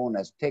be known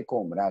as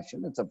take-home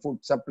ration. It's a food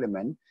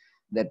supplement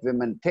that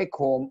women take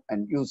home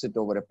and use it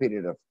over a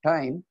period of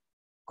time,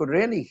 could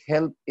really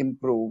help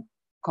improve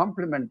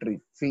complementary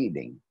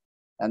feeding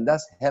and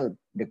thus help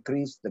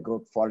decrease the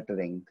growth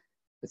faltering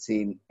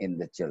seen in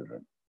the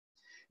children.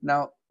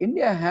 Now,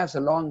 India has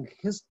a long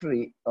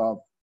history of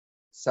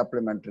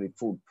supplementary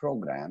food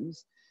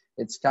programs.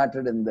 It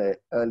started in the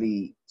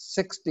early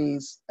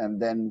 60s, and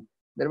then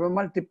there were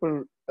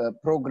multiple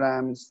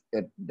programs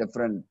at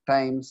different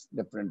times,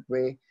 different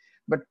way.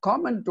 But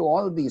common to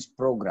all these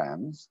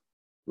programs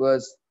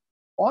was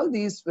all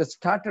these were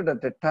started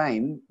at a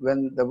time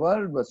when the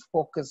world was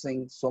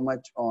focusing so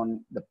much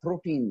on the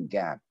protein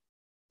gap.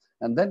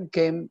 And then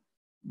came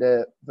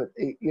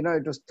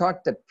it was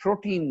thought that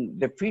protein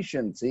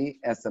deficiency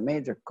as a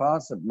major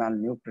cause of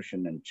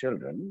malnutrition in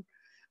children.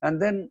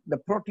 And then the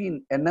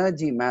protein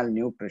energy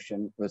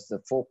malnutrition was the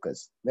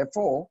focus.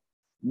 Therefore,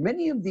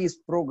 many of these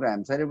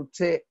programs, I would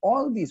say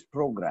all these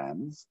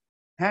programs,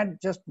 had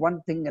just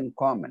one thing in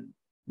common.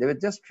 They were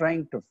just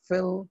trying to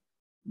fill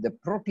the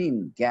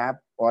protein gap,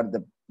 or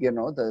the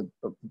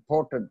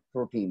purported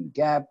protein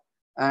gap,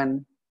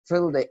 and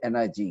fill the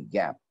energy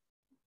gap.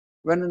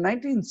 When in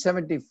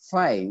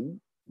 1975,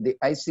 the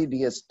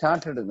ICDS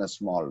started in a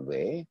small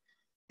way,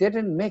 they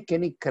didn't make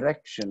any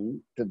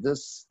correction to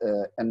this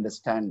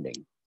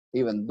understanding,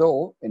 even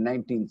though in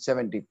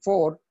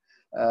 1974,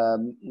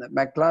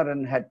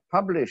 McLaren had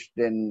published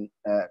in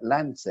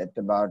Lancet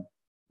about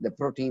the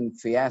protein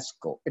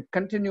fiasco. It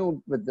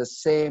continued with the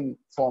same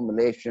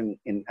formulation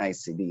in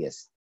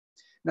ICDS.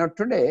 Now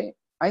today,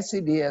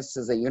 ICDS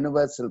is a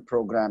universal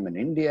program in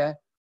India.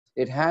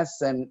 It has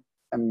an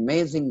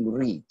amazing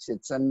reach.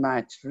 It's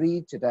unmatched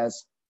reach. It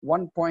has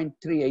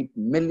 1.38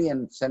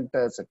 million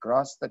centers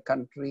across the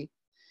country.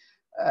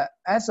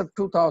 As of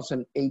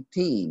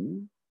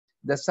 2018,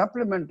 the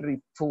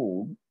supplementary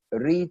food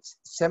reached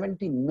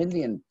 70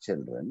 million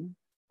children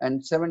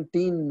and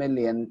 17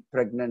 million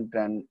pregnant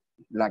and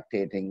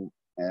lactating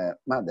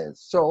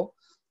mothers. So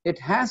it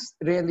has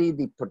really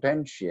the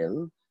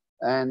potential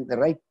and the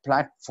right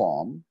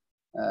platform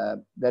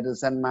that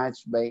is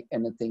unmatched by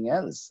anything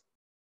else.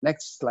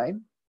 Next slide.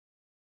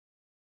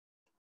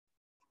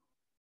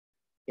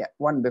 Yeah,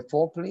 one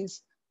before,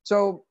 please.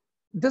 So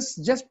this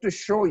just to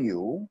show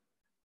you,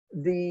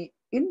 the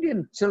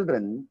Indian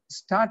children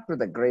start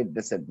with a great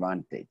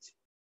disadvantage.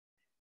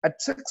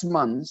 At 6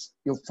 months,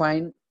 you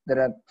find there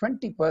are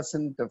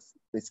 20% of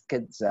these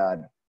kids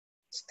are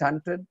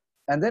stunted,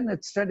 and then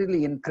it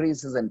steadily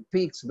increases and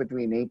peaks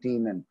between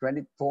 18 and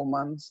 24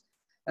 months,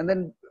 and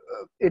then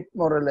it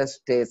more or less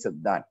stays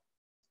at that.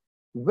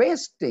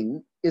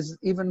 Wasting is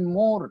even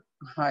more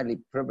highly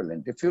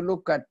prevalent. If you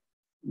look at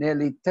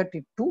nearly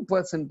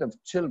 32% of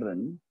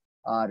children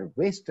are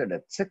wasted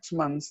at 6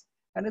 months,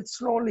 and it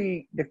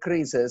slowly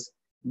decreases,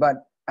 but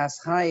as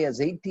high as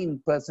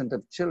 18%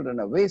 of children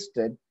are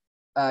wasted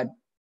at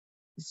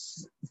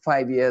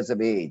 5 years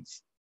of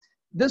age.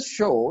 This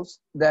shows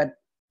that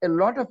a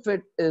lot of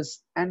it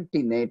is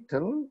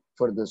antenatal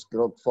for this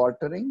growth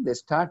faltering. They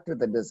start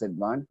with a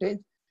disadvantage,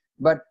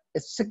 but a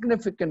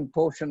significant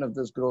portion of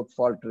this growth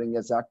faltering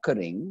is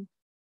occurring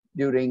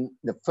during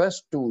the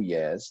first 2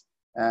 years,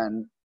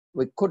 and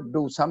we could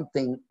do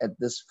something at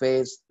this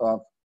phase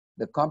of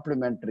the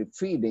complementary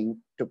feeding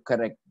to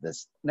correct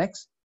this.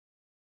 Next.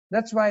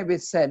 That's why we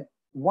said,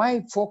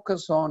 why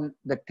focus on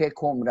the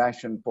take-home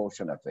ration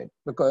portion of it?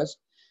 Because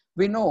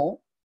we know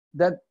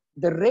that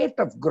the rate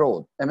of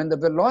growth, the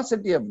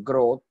velocity of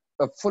growth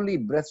of fully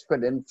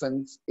breastfed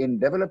infants in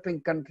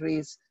developing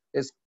countries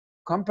is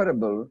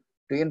comparable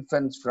to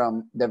infants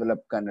from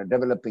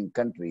developing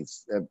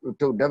countries,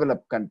 to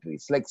developed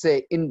countries. Like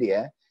say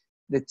India,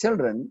 the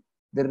children,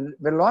 the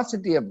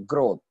velocity of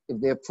growth, if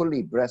they are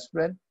fully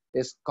breastfed,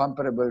 is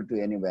comparable to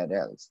anywhere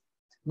else.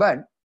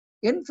 But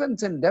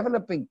infants in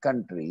developing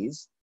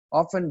countries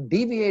often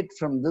deviate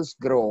from this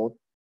growth.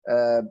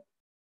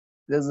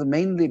 This is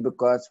mainly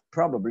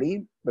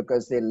probably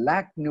because they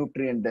lack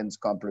nutrient-dense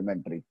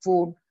complementary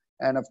food.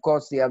 And of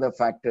course, the other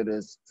factor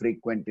is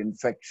frequent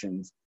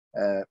infections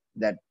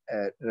that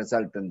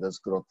result in this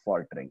growth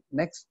faltering.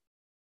 Next.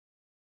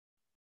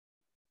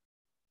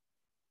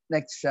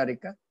 Next,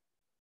 Shariqua.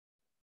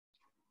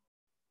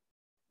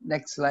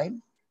 Next slide.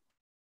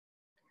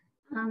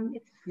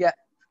 Yeah.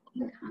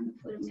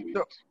 For a minute.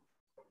 So,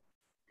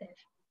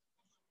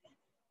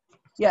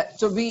 yeah,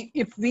 so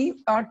if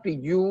we are to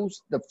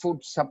use the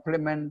food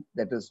supplement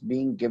that is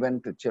being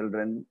given to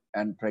children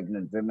and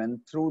pregnant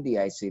women through the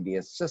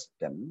ICDS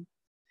system,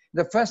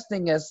 the first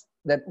thing is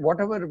that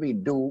whatever we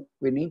do,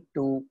 we need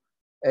to,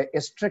 a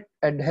strict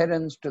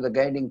adherence to the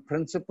guiding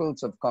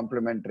principles of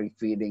complementary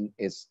feeding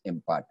is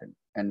important,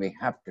 and we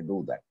have to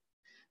do that.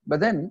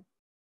 But then,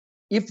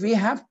 if we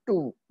have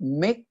to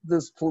make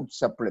this food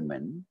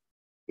supplement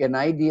an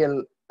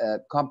ideal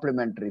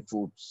complementary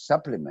food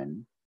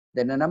supplement,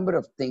 then a number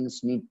of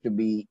things need to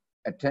be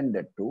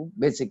attended to,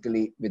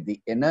 basically with the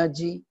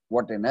energy,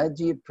 what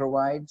energy it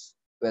provides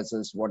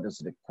versus what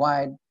is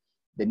required,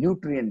 the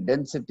nutrient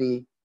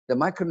density, the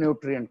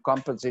micronutrient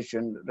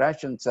composition,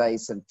 ration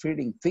size, and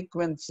feeding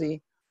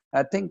frequency.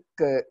 I think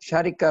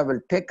Shariqua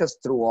will take us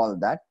through all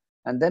that,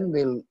 and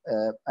then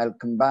I'll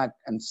come back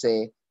and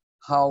say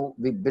how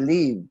we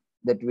believe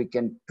that we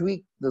can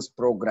tweak this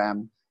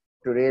program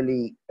to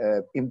really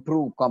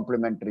improve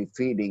complementary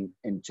feeding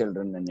in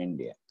children in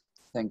India.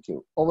 Thank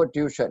you. Over to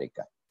you,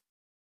 Shariqua.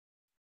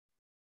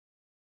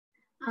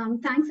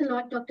 Thanks a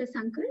lot, Dr.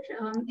 Sankar.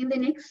 In the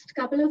next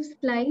couple of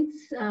slides,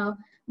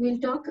 we'll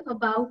talk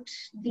about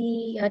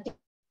the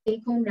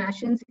take-home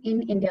rations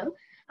in India.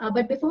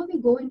 But before we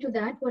go into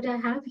that, what I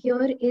have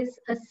here is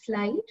a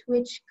slide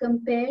which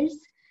compares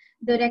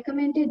the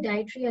recommended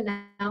dietary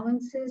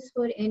allowances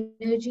for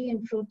energy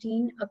and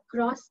protein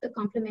across the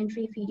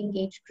complementary feeding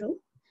age group.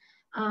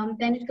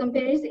 Then it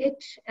compares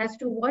it as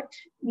to what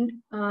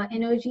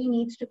energy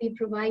needs to be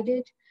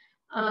provided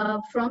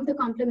from the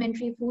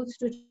complementary foods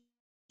to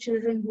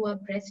children who are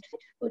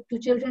breastfed, to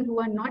children who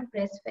are not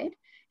breastfed,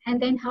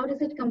 and then how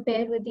does it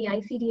compare with the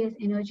ICDS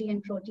energy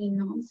and protein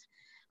norms.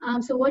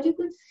 So what you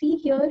could see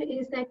here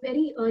is that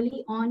very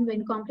early on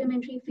when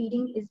complementary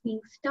feeding is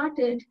being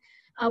started,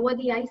 what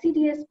the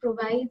ICDS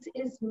provides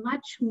is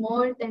much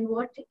more than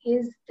what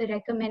is the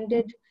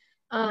recommended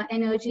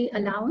energy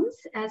allowance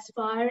as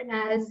far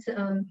as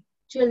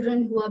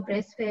children who are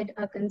breastfed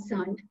are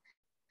concerned.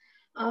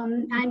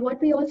 And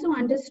what we also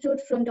understood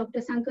from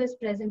Dr. Sankar's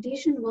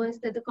presentation was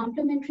that the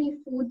complementary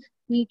foods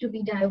need to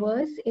be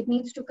diverse. It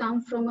needs to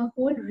come from a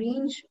whole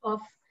range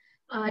of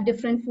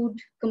different food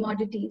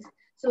commodities.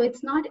 So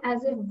it's not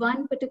as if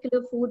one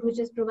particular food which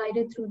is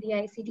provided through the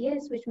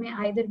ICDS, which may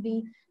either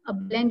be a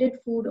blended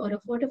food or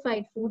a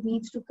fortified food,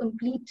 needs to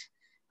complete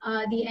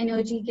the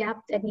energy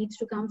gap that needs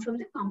to come from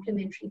the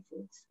complementary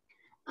foods.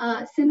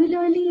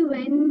 Similarly,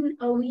 when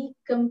we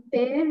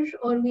compare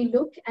or we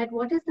look at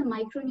what is the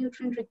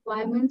micronutrient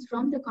requirements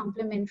from the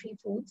complementary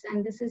foods,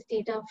 and this is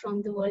data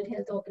from the World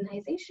Health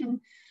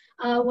Organization,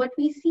 what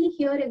we see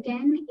here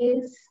again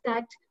is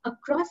that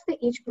across the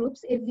age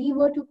groups, if we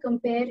were to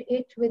compare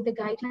it with the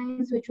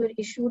guidelines which were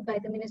issued by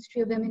the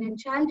Ministry of Women and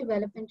Child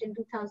Development in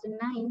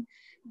 2009,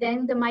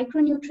 then the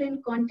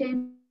micronutrient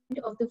content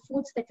of the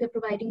foods that we're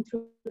providing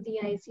through the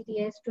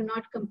ICDS do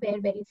not compare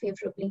very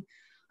favorably.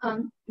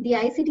 The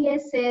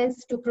ICDS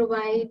says to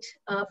provide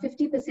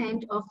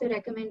 50% of the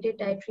recommended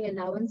dietary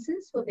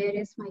allowances for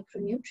various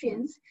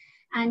micronutrients,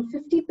 and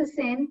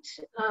 50%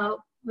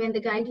 when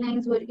the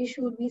guidelines were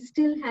issued, we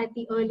still had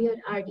the earlier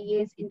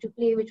RDAs into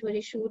play, which were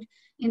issued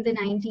in the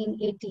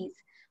 1980s.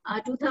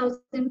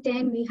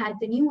 2010, we had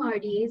the new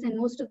RDAs, and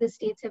most of the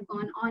states have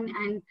gone on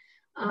and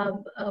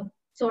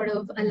sort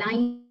of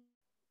aligned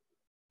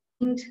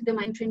the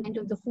micronutrient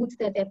of the foods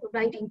that they're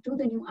providing to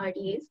the new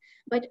RDAs.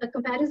 But a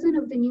comparison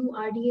of the new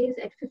RDAs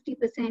at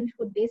 50%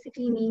 would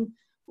basically mean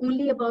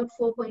only about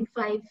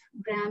 4.5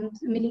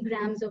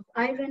 milligrams of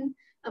iron,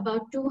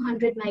 about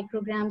 200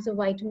 micrograms of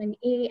vitamin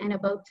A, and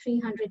about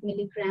 300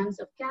 milligrams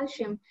of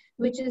calcium,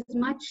 which is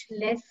much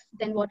less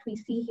than what we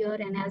see here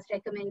and as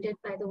recommended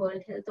by the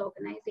World Health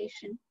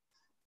Organization.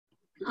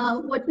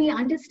 What we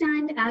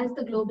understand as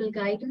the global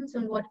guidance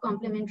on what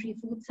complementary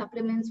food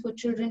supplements for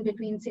children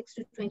between 6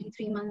 to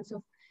 23 months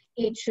of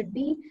age should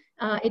be,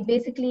 it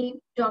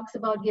basically talks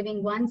about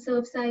giving 1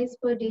 serve size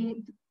per day.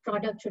 The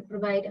product should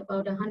provide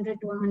about 100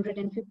 to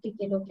 150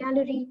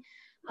 kilocalorie.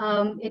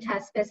 It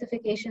has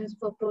specifications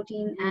for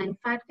protein and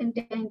fat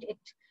content. It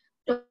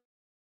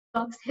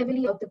talks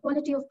heavily of the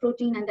quality of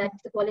protein, and that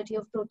the quality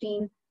of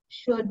protein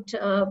should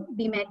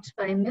be met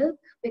by milk,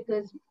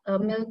 because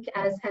milk,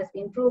 as has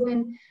been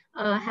proven,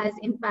 has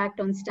impact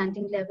on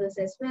stunting levels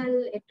as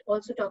well. It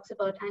also talks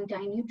about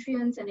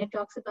anti-nutrients, and it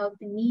talks about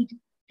the need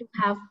to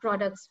have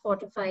products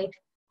fortified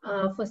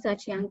for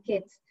such young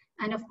kids.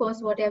 And of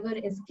course, whatever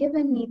is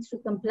given needs to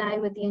comply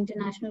with the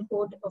International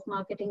Code of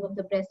Marketing of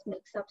the Breast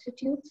Milk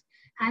Substitutes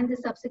and the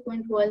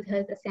subsequent World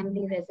Health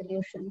Assembly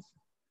resolutions.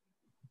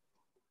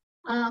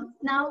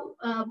 Now,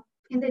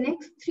 in the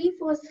next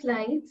 3-4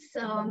 slides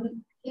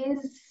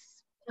is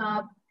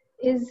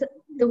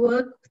the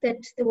work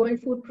that the World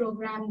Food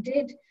Programme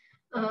did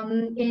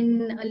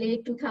in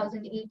late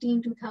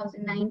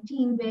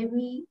 2018-2019, where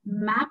we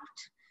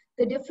mapped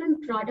the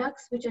different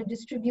products which are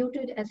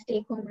distributed as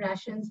take-home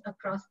rations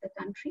across the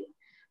country.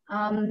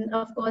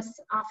 Of course,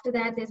 after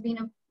that, there's been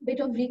a bit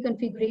of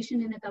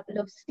reconfiguration in a couple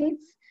of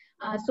states.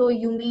 So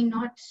you may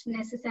not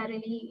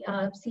necessarily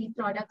see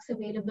products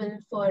available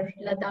for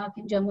Ladakh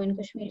and Jammu and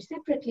Kashmir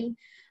separately,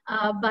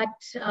 but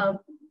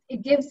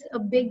it gives a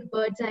big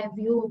bird's eye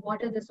view of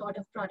what are the sort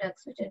of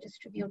products which are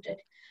distributed.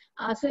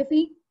 So if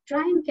we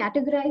try and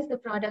categorize the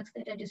products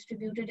that are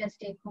distributed as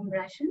take-home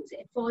rations,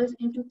 it falls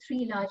into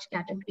 3 large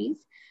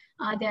categories.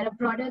 There are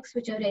products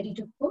which are ready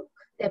to cook,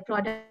 there are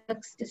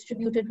products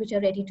distributed which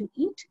are ready to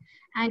eat,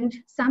 and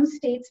some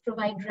states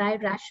provide dry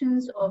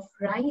rations of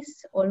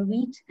rice or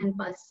wheat and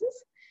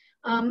pulses.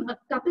 A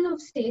couple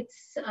of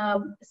states,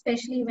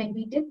 especially when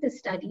we did the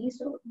study,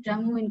 so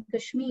Jammu and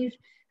Kashmir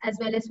as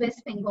well as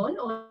West Bengal,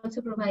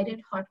 also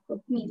provided hot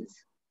cooked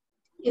meals.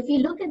 If we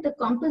look at the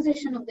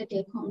composition of the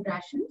take-home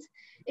rations,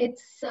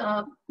 it's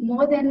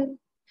more than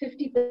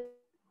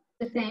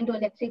 50%, or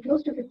let's say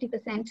close to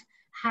 50%,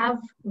 have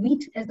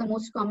wheat as the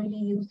most commonly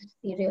used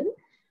cereal.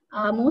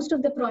 Most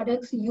of the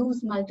products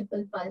use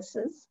multiple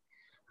pulses.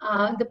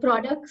 The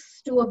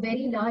products, to a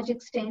very large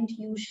extent,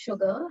 use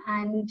sugar,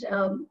 and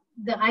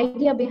the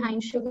idea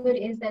behind sugar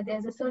is that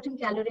there's a certain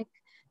caloric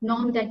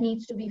norm that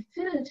needs to be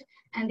filled,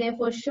 and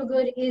therefore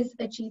sugar is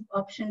a cheap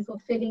option for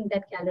filling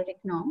that caloric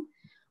norm.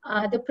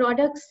 The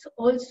products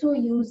also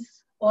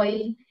use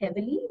oil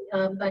heavily,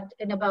 but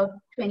in about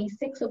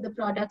 26 of the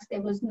products,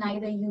 there was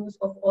neither use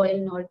of oil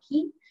nor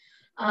ghee.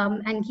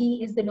 And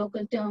ghee is the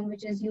local term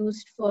which is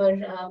used for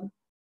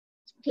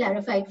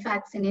clarified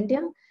fats in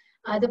India.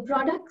 The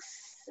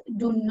products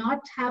do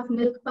not have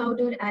milk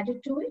powder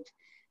added to it,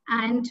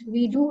 And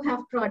we do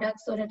have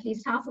products, or at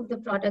least half of the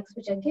products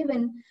which are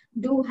given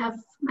do have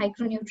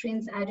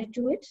micronutrients added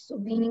to it. So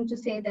meaning to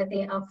say that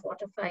they are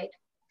fortified.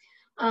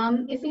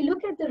 If we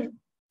look at the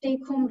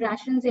take-home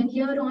rations, and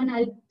here on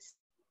I'll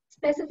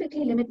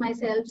specifically limit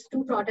myself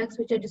to products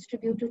which are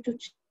distributed to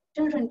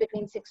children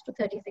between 6 to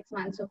 36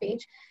 months of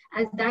age,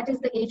 as that is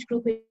the age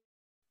group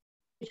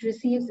which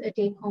receives a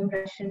take-home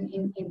ration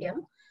in India.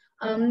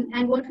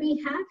 And what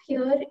we have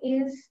here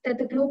is that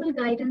the global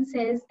guidance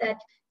says that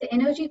the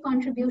energy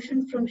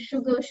contribution from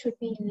sugar should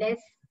be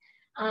less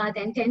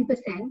than 10%,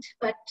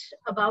 but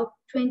about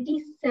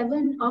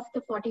 27 of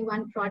the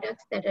 41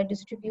 products that are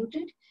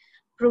distributed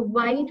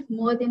provide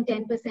more than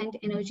 10%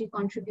 energy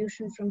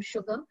contribution from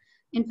sugar.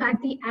 In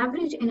fact, the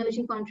average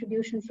energy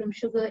contribution from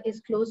sugar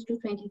is close to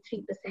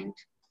 23%.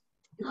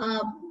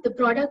 The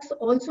products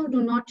also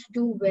do not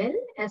do well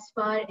as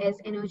far as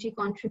energy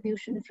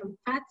contribution from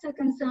fats are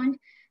concerned.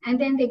 And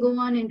then they go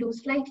on and do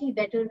slightly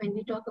better when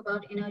we talk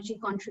about energy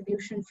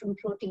contribution from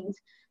proteins.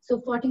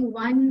 So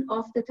 41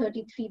 of the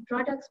 33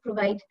 products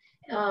provide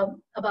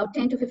about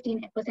 10 to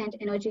 15%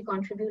 energy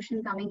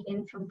contribution coming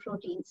in from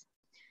proteins.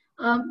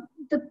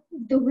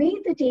 The way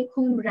the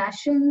take-home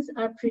rations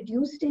are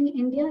produced in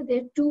India,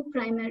 there are two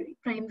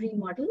primary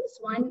models.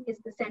 One is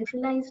the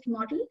centralized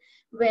model,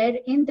 where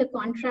in the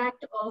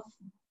contract of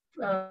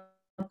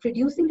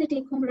producing the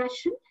take-home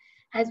ration,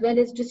 as well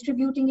as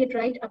distributing it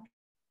right up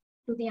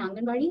to the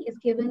Anganwadi, is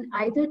given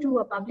either to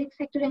a public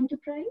sector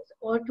enterprise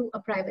or to a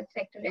private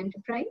sector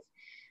enterprise.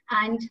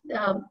 And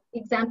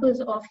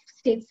examples of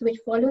states which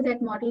follow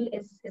that model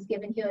is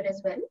given here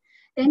as well.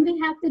 Then we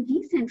have the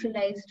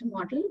decentralized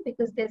model,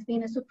 because there's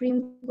been a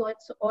Supreme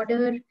Court's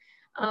order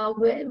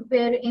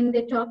wherein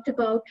they talked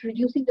about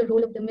reducing the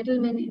role of the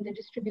middlemen in the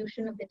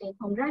distribution of the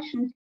take-home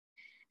rations.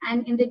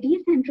 And in the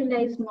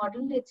decentralized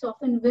model, it's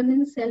often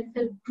women's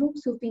self-help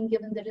groups who've been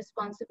given the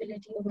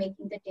responsibility of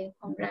making the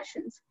take-home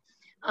rations.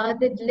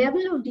 The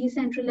level of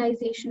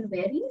decentralization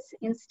varies.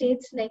 In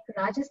states like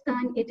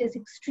Rajasthan, it is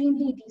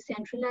extremely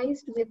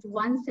decentralized, with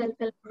one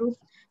self-help group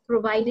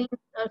providing,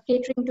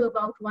 catering to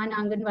about 1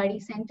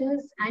 Anganwadi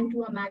centers and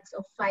to a max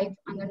of 5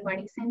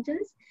 Anganwadi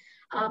centers.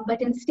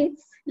 But in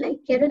states like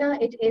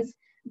Kerala, it is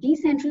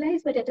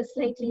decentralized, but at a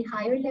slightly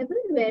higher level,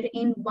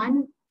 wherein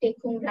one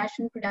take-home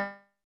ration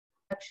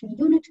production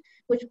unit,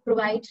 which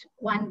provides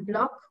one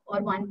block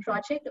or one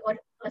project or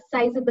a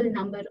sizable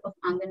number of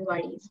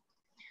Anganwadis.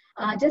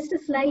 Just a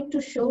slide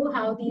to show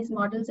how these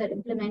models are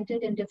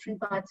implemented in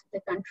different parts of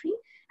the country,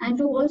 and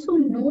to also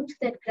note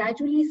that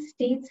gradually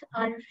states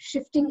are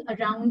shifting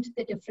around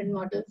the different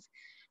models.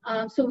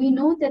 So we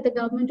know that the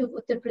government of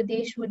Uttar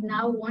Pradesh would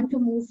now want to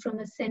move from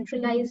a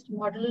centralized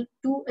model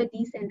to a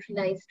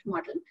decentralized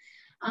model.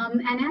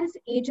 And as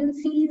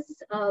agencies,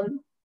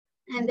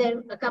 and there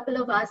are a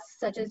couple of us,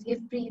 such as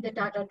IFPRI, the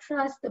Tata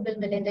Trust, the Bill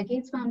Melinda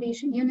Gates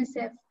Foundation,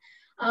 UNICEF,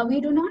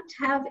 we do not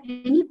have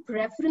any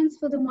preference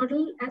for the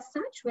model as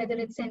such, whether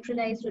it's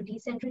centralized or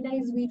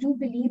decentralized. We do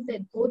believe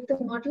that both the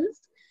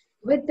models,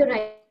 with the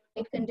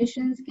right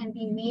conditions, can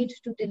be made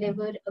to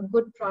deliver a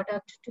good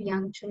product to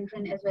young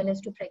children as well as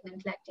to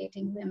pregnant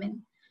lactating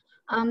women.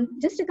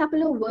 Just a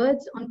couple of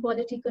words on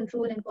quality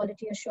control and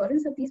quality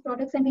assurance of these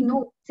products. And we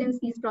know, since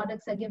these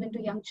products are given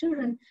to young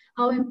children,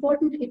 how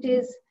important it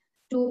is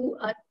to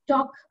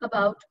talk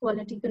about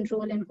quality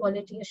control and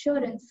quality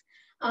assurance.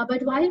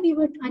 But while we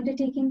were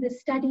undertaking this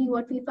study,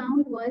 what we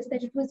found was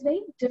that it was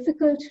very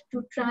difficult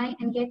to try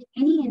and get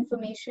any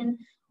information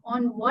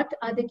on what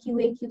are the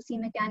QA/QC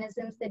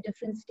mechanisms that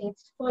different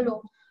states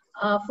follow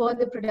for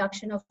the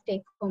production of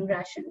take-home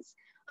rations.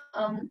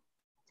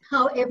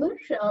 However,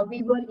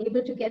 we were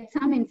able to get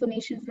some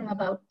information from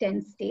about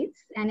 10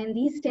 states. And in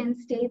these 10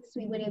 states,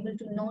 we were able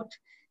to note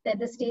that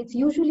the states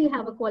usually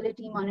have a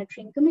quality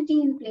monitoring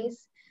committee in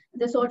place.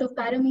 The sort of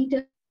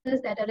parameters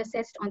that are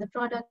assessed on the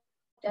product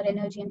are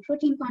energy and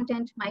protein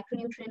content,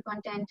 micronutrient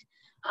content,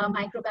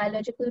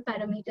 microbiological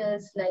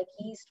parameters like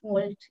yeast,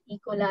 mold, E.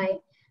 coli,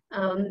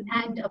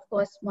 and of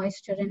course,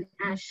 moisture and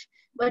ash.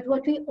 But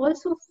what we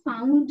also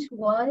found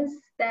was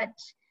that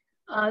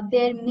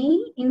there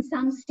may, in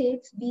some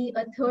states, be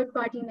a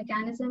third-party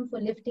mechanism for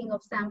lifting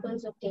of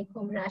samples of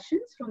take-home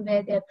rations from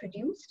where they're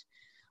produced.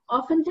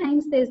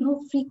 Oftentimes, there's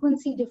no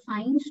frequency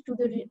defined to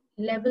the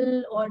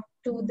level or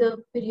to the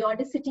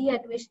periodicity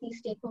at which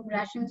these take-home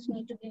rations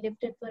need to be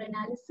lifted for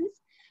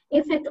analysis.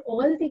 If at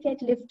all they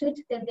get lifted,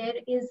 then there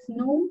is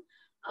no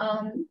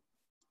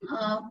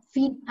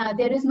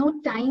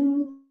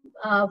time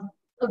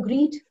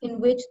agreed in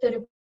which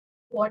the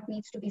report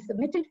needs to be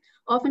submitted.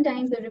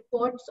 Oftentimes, the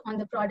reports on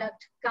the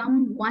product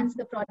come once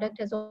the product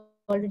has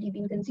already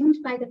been consumed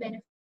by the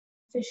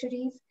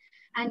beneficiaries.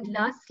 And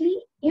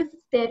lastly, if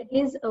there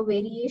is a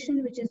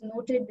variation which is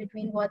noted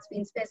between what's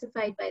been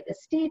specified by the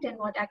state and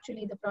what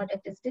actually the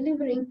product is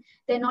delivering,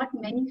 there are not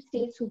many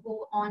states who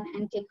go on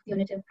and take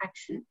punitive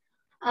action.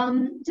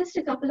 Just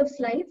a couple of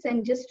slides,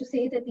 and just to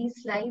say that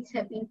these slides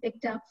have been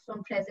picked up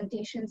from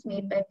presentations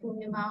made by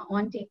Purnima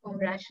on take-home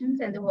rations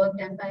and the work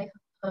done by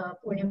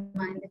Purnima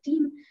and the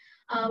team.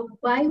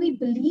 Why we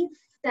believe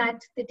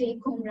that the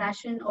take-home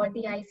ration or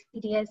the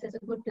ICDS is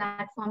a good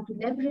platform to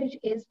leverage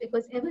is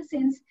because ever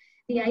since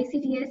the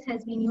ICDS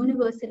has been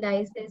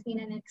universalized, there's been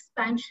an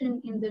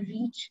expansion in the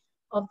reach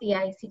of the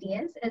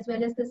ICDS as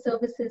well as the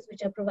services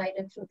which are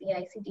provided through the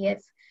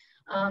ICDS.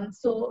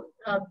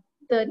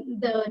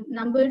 The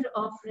number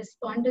of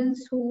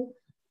respondents who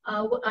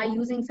are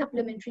using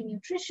supplementary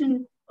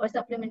nutrition or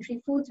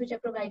supplementary foods which are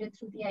provided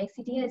through the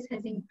ICDS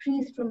has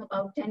increased from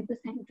about 10%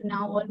 to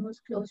now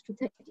almost close to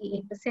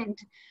 38%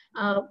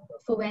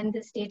 for when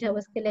this data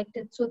was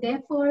collected. So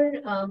therefore,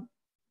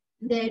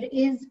 there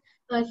is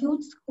a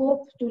huge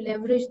scope to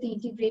leverage the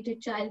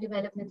Integrated Child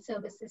Development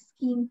Services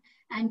Scheme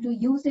and to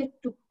use it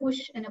to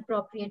push an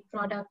appropriate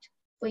product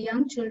for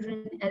young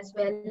children as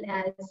well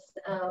as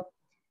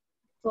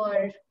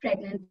for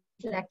pregnant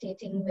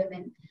lactating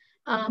women.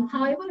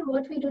 However,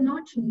 what we do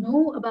not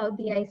know about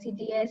the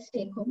ICDS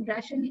take-home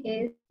ration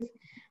is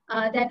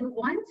that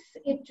once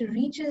it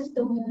reaches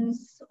the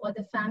homes or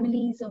the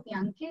families of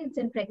young kids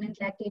and pregnant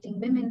lactating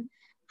women,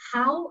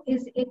 how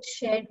is it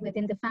shared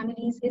within the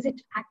families? Is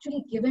it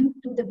actually given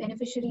to the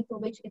beneficiary for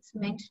which it's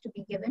meant to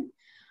be given?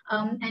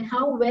 And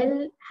how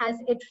well has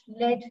it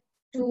led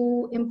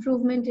to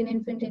improvement in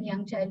infant and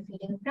young child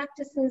feeding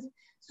practices?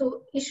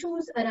 So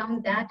issues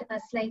around that are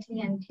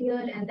slightly unclear,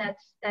 and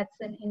that's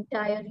an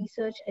entire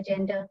research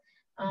agenda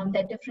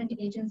that different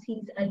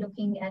agencies are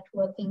looking at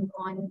working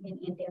on in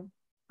India.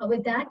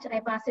 With that, I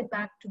pass it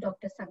back to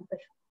Dr. Sankar.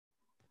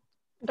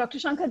 Dr.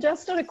 Shankar,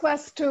 just a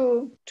request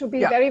to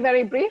be very,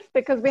 very brief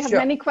because we have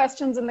many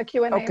questions in the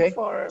Q&A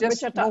for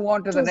just which are move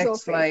on to the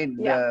next slide.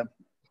 Yeah.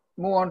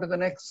 Move on to the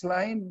next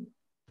slide.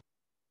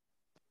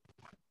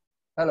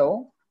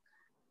 Hello.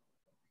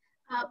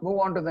 Move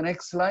on to the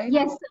next slide.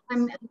 Yes,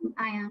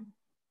 I am.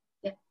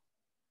 Yeah.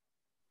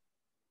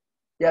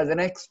 Yeah, the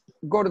next,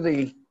 go to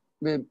the,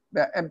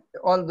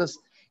 all this.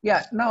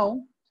 Yeah,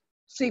 now,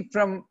 see,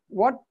 from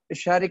what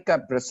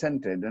Shariqua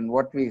presented and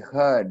what we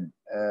heard,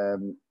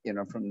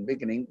 from the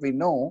beginning, we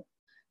know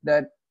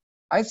that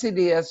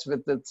ICDS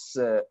with its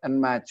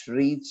unmatched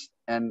reach,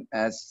 and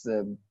as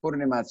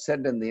Purnima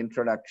said in the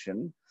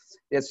introduction,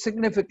 a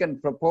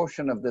significant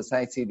proportion of this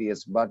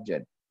ICDS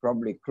budget,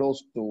 probably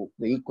close to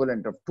the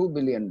equivalent of $2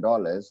 billion,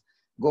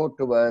 go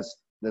towards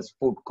this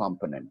food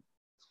component.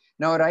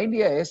 Now, our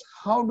idea is,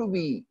 how do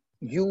we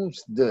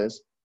use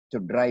this to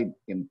drive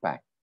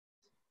impact?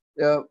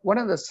 One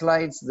of the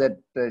slides that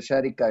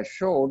Shariqua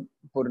showed,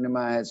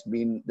 Purnima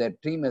their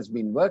team has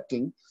been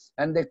working,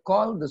 and they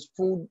call this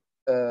food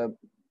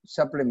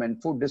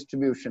supplement, food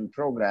distribution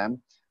program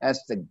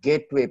as the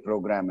gateway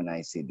program in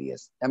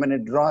ICDS. I mean,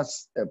 it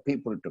draws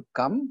people to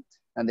come,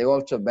 and they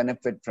also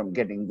benefit from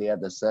getting the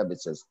other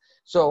services.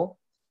 So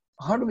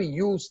how do we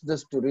use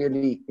this to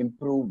really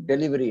improve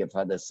delivery of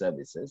other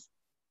services?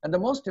 And the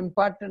most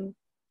important,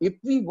 if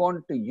we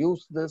want to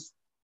use this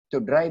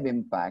to drive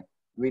impact,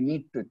 we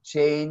need to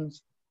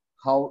change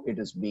how it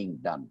is being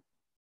done.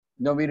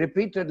 Now, we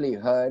repeatedly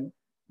heard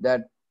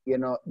that,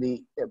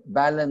 the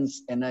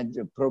balanced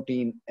energy,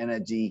 protein,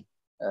 energy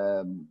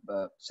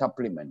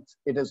supplements.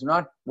 It is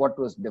not what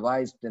was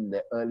devised in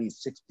the early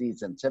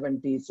 60s and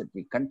 70s that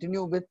we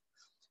continue with.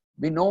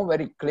 We know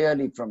very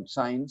clearly from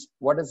science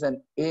what is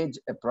an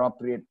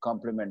age-appropriate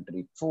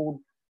complementary food,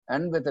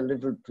 and with a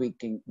little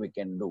tweaking we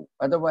can do.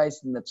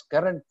 Otherwise, in its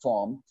current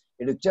form,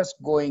 it is just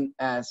going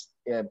as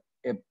a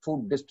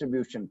food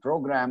distribution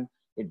program.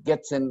 It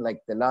gets in, like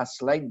the last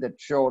slide that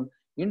showed,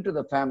 into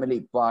the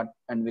family part,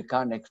 and we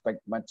can't expect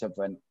much of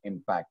an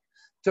impact.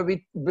 So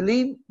we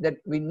believe that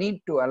we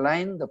need to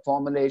align the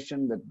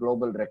formulation with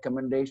global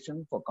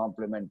recommendation for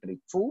complementary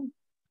food.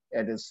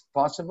 It is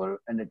possible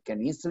and it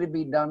can easily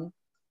be done.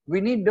 We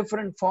need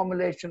different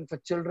formulation for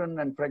children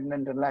and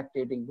pregnant and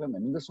lactating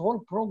women. This whole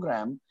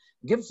program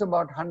gives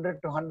about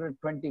 100 to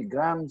 120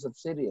 grams of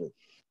cereal.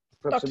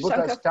 Professor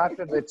Bhutta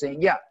started with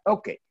saying, yeah,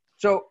 okay.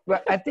 So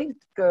I think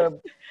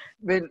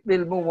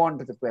we'll move on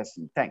to the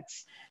question.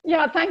 Thanks.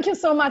 Yeah, thank you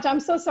so much.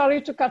 I'm so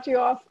sorry to cut you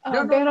off.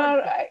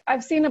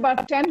 I've seen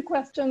about 10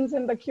 questions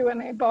in the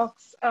Q&A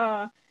box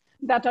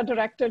that are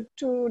directed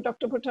to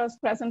Dr. Bhutta's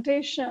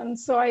presentation.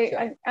 So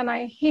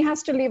he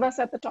has to leave us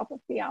at the top of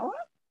the hour.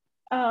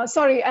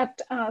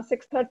 At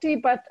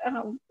 6:30, but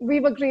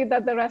we've agreed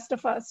that the rest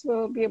of us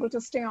will be able to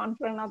stay on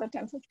for another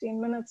 10-15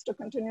 minutes to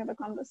continue the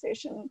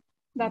conversation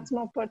that's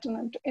more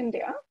pertinent to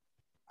India.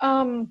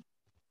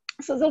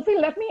 So Zulfi,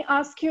 let me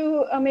ask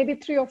you maybe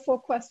 3 or 4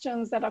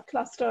 questions that are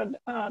clustered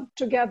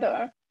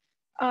together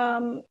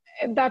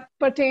that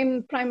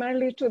pertain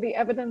primarily to the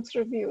evidence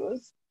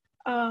reviews.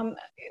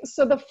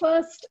 So the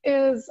first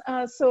is,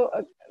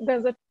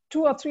 there's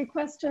 2 or 3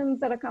 questions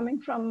that are coming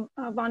from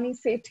Vani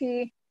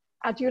Sethi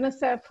at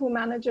UNICEF, who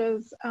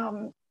manages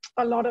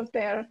a lot of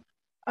their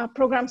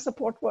program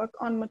support work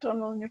on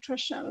maternal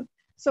nutrition.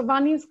 So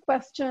Vani's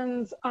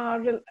questions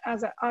are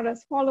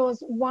as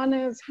follows. One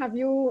is, have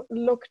you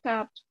looked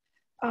at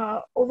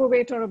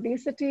overweight or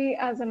obesity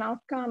as an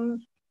outcome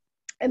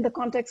in the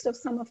context of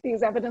some of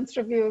these evidence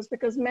reviews?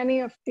 Because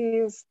many of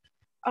these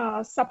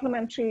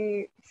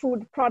supplementary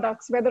food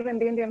products, whether in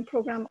the Indian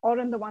program or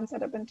in the ones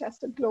that have been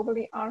tested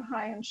globally, are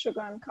high in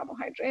sugar and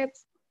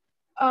carbohydrates.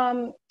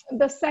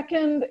 The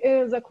second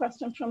is a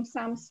question from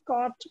Sam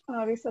Scott,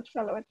 a research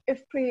fellow at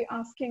IFPRI,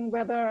 asking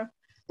whether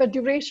the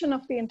duration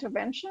of the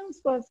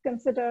interventions was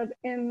considered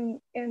in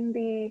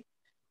the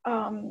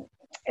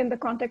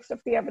context of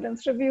the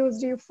evidence reviews.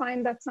 Do you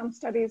find that some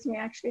studies may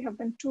actually have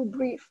been too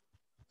brief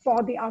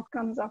for the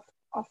outcomes of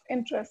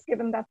interest,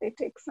 given that they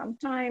take some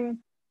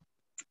time?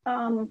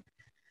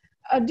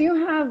 Do you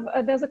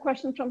have, there's a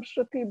question from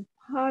Shruti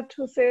Bhatt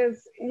who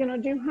says,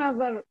 do you have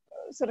a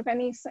sort of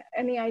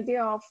any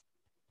idea of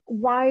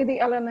why the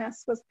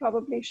LNS was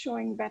probably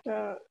showing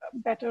better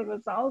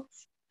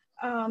results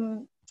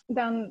than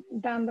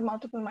the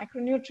multiple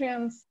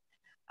micronutrients?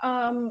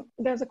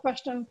 There's a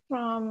question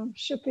from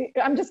Shruti.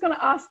 I'm just going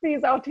to ask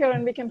these out here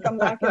and we can come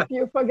back if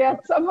you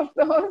forget some of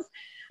those.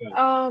 If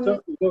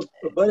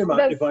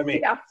I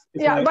may.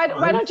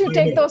 Why don't you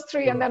take those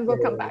three and then we'll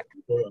come back.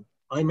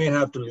 I may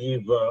have to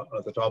leave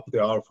at the top of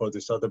the hour for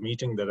this other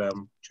meeting that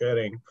I'm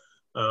chairing.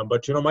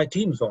 But my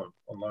team's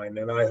online,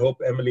 and I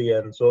hope Emily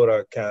and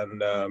Zora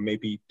can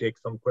maybe take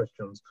some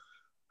questions.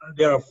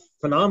 There are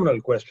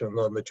phenomenal questions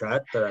on the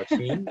chat that I've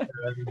seen,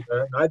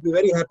 and I'd be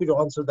very happy to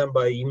answer them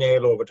by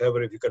email or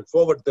whatever. If you can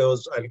forward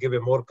those, I'll give a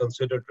more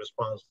considered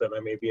response than I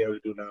may be able to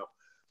do now.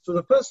 So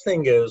the first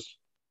thing is,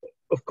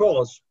 of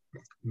course,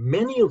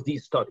 many of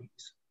these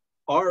studies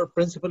are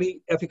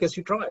principally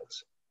efficacy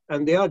trials.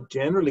 And they are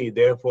generally,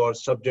 therefore,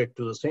 subject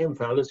to the same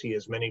fallacy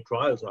as many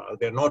trials are.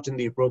 They're not in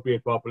the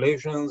appropriate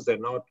populations. They're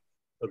not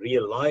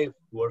real life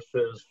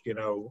versus,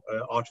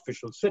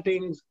 artificial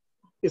settings.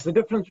 It's the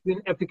difference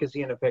between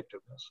efficacy and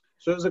effectiveness.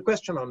 So there's a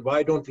question on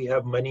why don't we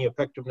have many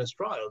effectiveness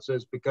trials?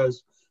 It's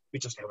because we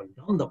just haven't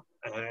done them.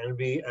 And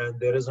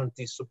there isn't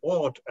the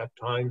support at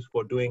times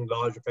for doing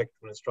large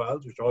effectiveness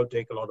trials, which all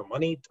take a lot of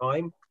money,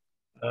 time,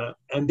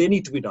 and they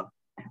need to be done,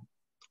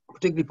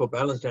 particularly for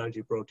balanced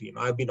energy protein.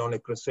 I've been on a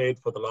crusade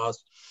for the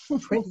last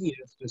 20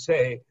 years to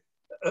say,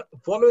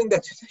 following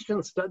that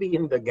initial study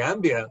in the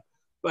Gambia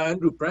by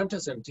Andrew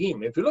Prentice and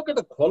team, if you look at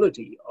the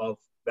quality of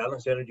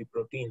balanced energy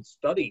protein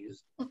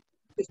studies,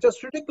 it's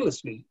just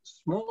ridiculously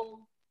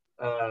small,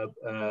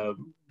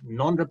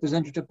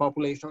 non-representative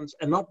populations,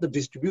 and not the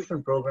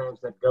distribution programs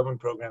that government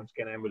programs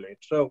can emulate.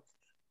 So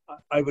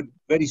I would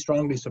very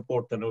strongly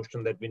support the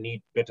notion that we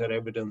need better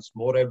evidence,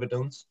 more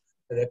evidence,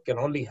 and that can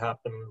only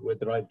happen with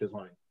the right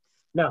design.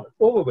 Now,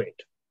 overweight.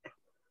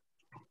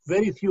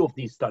 Very few of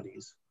these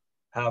studies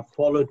have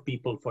followed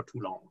people for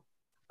too long.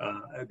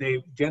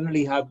 They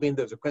generally have been,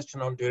 there's a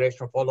question on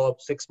duration of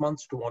follow-up, 6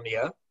 months to 1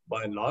 year,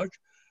 by and large.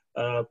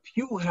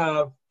 Few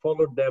have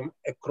followed them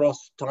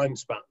across time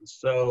spans.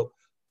 So,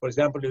 for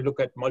example, you look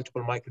at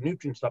multiple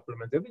micronutrient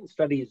supplements, there have been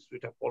studies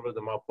which have followed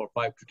them up for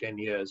 5 to 10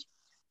 years.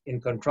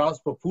 In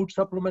contrast, for food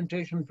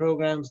supplementation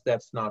programs,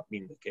 that's not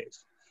been the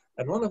case.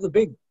 And one of the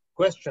big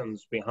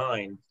questions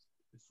behind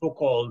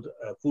so-called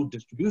food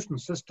distribution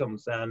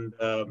systems and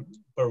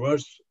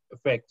perverse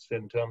effects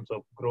in terms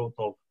of growth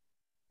of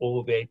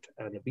overweight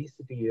and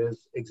obesity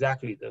is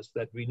exactly this,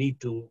 that we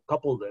need to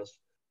couple this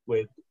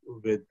with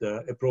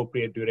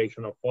appropriate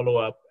duration of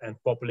follow-up and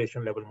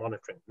population level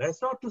monitoring.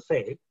 That's not to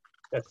say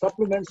that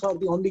supplements are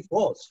the only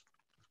cause.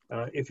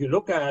 If you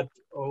look at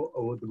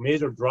the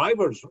major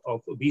drivers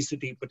of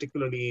obesity,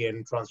 particularly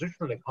in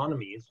transitional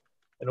economies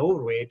and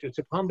overweight, it's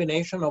a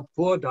combination of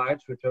poor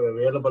diets which are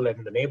available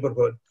in the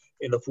neighborhood,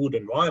 in the food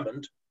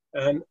environment,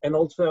 and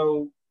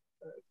also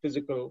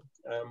physical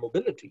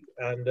mobility.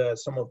 And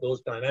some of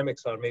those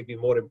dynamics are maybe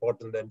more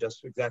important than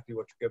just exactly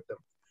what you give them.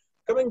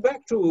 Coming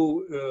back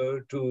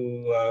to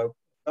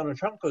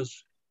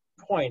Shankar's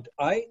point,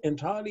 I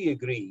entirely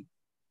agree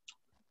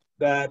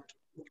that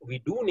we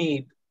do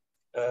need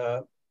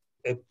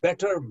a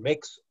better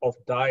mix of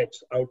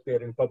diets out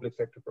there in public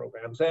sector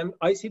programs. And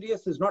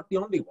ICDS is not the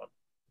only one.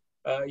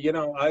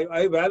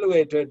 I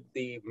evaluated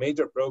the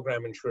major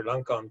program in Sri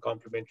Lanka on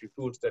complementary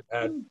foods that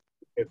had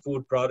a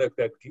food product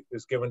that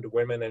is given to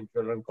women and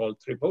children called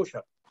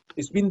IFPRI-POSHAN.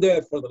 It's been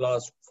there for the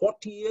last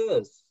 40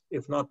 years,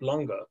 if not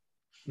longer.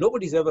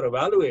 Nobody's ever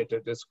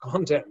evaluated its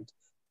content.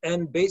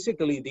 And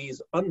basically these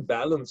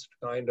unbalanced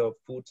kind of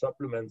food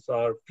supplements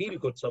are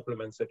feel-good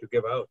supplements that you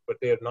give out, but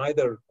they're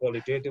neither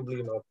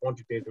qualitatively nor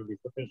quantitatively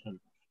sufficient.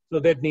 So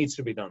that needs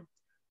to be done.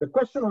 The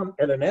question on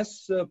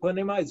LNS,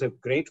 Purnima, is a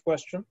great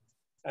question.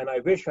 And I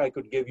wish I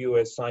could give you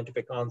a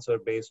scientific answer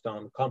based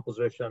on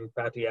composition,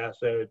 fatty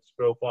acids,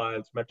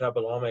 profiles,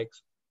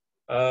 metabolomics.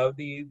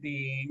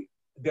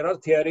 There are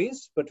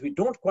theories, but we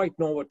don't quite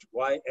know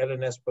why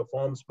LNS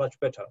performs much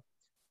better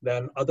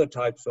than other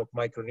types of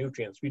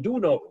micronutrients. We do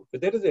know,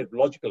 but there is a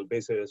logical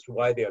basis as to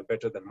why they are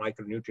better than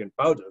micronutrient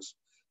powders,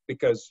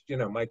 because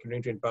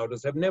micronutrient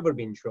powders have never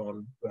been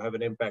shown to have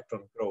an impact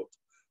on growth.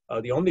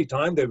 The only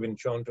time they've been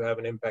shown to have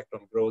an impact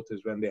on growth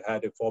is when they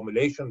had a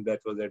formulation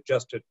that was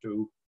adjusted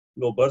to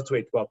low birth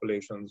weight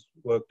populations,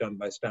 work done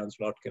by Stan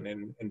Slotkin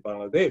in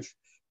Bangladesh.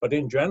 But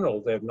in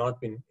general, they have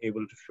not been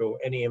able to show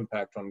any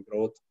impact on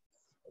growth,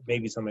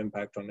 maybe some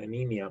impact on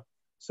anemia.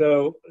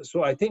 So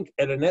I think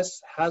LNS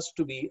has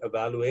to be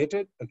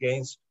evaluated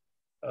against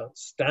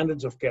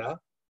standards of care,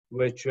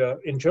 which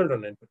in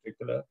children in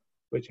particular,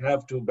 which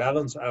have to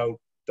balance out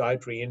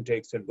dietary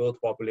intakes in both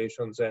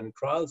populations, and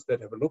trials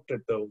that have looked at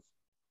those,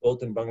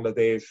 both in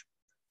Bangladesh,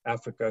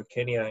 Africa,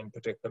 Kenya in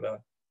particular,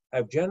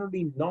 have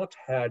generally not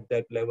had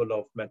that level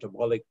of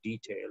metabolic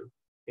detail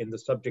in the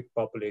subject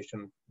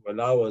population to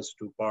allow us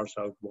to parse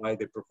out why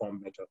they perform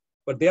better.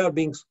 But they are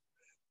being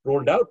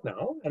rolled out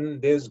now,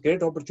 and there's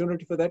great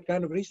opportunity for that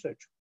kind of research.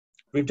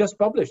 We've just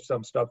published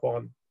some stuff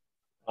on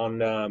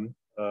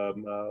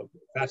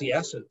fatty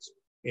acids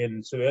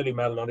in severely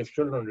malnourished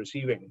children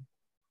receiving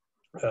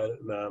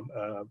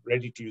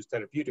ready-to-use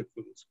therapeutic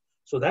foods.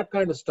 So that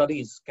kind of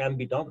studies can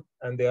be done,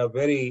 and they are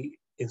very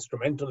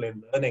instrumental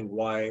in learning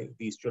why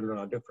these children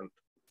are different.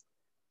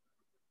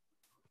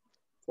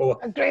 Over.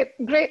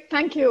 Great,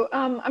 thank you.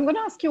 I'm going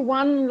to ask you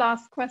one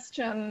last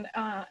question,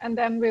 and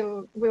then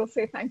we'll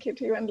say thank you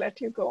to you and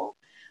let you go.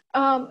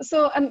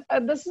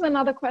 This is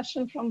another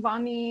question from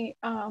Vani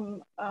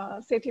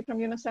Sethi from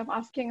UNICEF,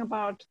 asking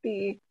about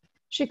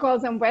she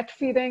calls them wet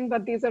feeding,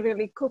 but these are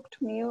really cooked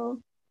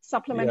meal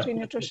supplementary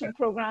nutrition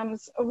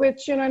programs,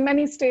 which, you know, in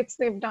many states,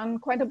 they've done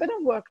quite a bit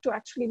of work to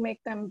actually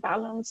make them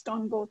balanced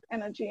on both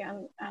energy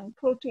and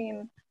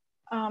protein,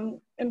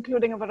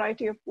 including a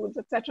variety of foods,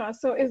 etc.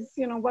 So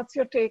what's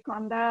your take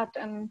on that?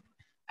 And,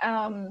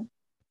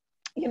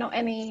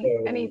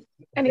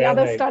 any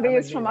other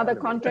studies from other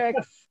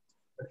contexts?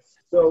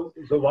 So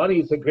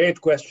Vani, it's a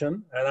great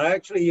question. And I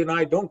actually,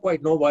 I don't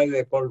quite know why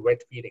they're called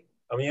wet feeding.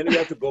 I mean, you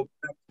have to go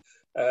back.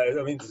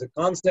 It's a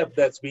concept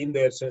that's been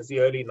there since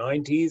the early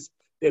 90s.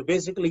 They're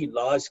basically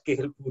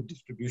large-scale food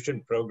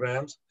distribution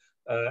programs.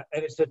 And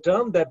it's a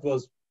term that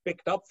was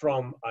picked up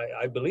from,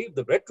 I believe,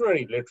 the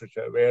veterinary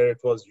literature, where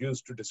it was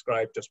used to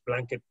describe just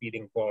blanket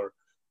feeding for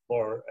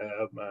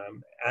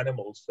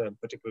animals,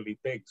 particularly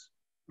pigs.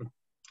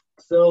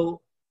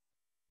 So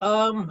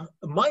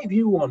my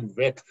view on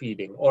wet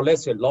feeding, or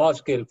let's say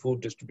large-scale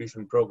food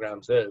distribution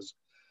programs, is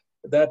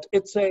that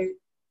it's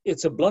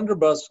a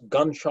blunderbuss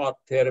gunshot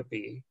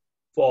therapy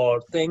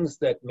for things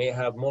that may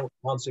have more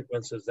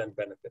consequences than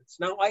benefits.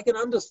 Now, I can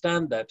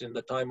understand that in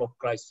the time of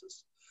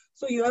crisis.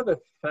 So you have a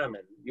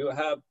famine, you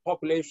have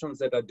populations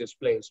that are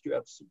displaced, you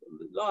have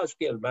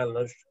large-scale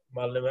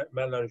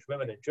malnourished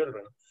women and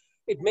children.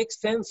 It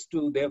makes sense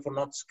to therefore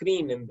not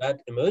screen in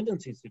that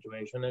emergency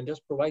situation and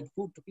just provide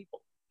food to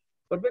people.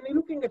 But when you're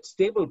looking at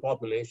stable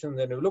populations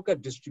and you look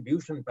at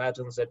distribution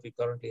patterns that we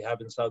currently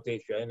have in South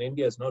Asia, and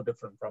India is no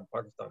different from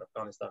Pakistan,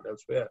 Afghanistan,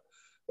 elsewhere,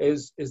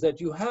 is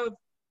that you have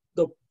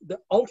the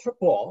ultra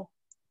poor,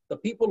 the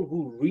people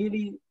who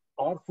really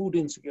are food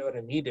insecure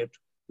and need it,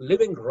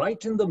 living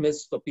right in the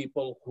midst of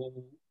people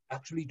who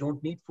actually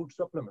don't need food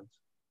supplements,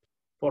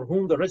 for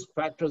whom the risk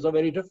factors are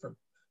very different.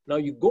 Now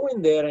you go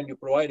in there and you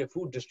provide a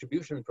food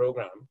distribution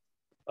program,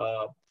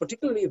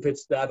 particularly if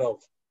it's that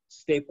of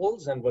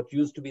staples and what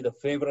used to be the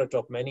favorite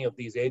of many of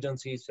these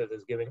agencies, such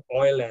as giving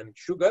oil and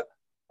sugar.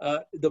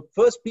 The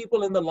first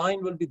people in the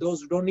line will be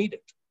those who don't need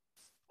it.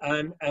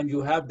 And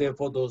you have,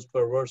 therefore, those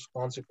perverse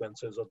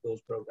consequences of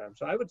those programs.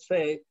 So I would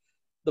say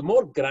the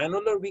more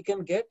granular we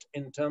can get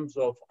in terms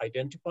of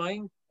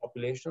identifying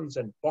populations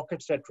and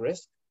pockets at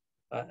risk,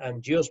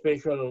 and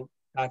geospatial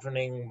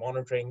patterning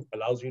monitoring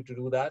allows you to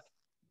do that,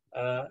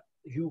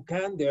 you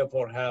can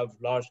therefore have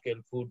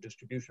large-scale food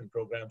distribution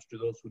programs to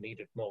those who need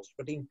it most.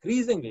 But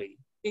increasingly,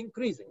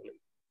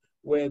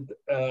 with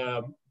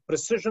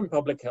precision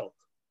public health,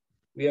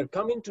 we are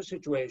coming to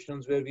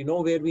situations where we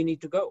know where we need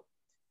to go.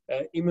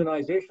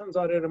 Immunizations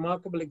are a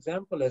remarkable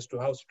example as to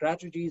how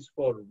strategies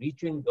for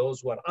reaching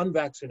those who are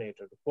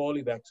unvaccinated,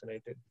 poorly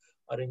vaccinated,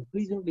 are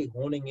increasingly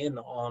honing in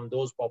on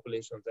those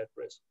populations at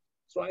risk.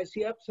 So I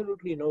see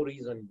absolutely no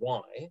reason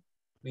why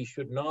we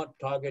should not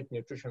target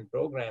nutrition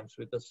programs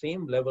with the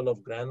same level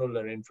of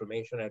granular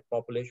information at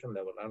population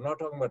level. I'm not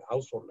talking about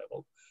household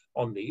level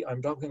only.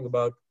 I'm talking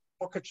about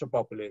pockets of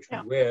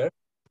population where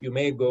you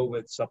may go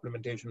with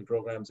supplementation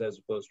programs as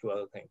opposed to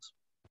other things.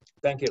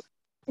 Thank you.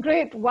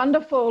 Great,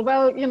 wonderful.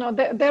 Well,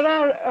 there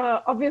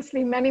are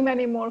obviously many,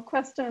 many more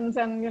questions,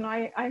 and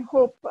I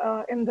hope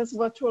in this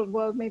virtual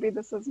world, maybe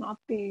this is not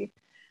the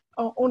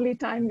only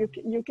time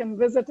you can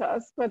visit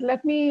us. But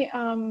let me,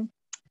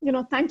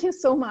 thank you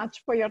so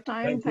much for your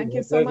time. Thank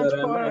you so much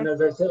for and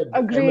as I said,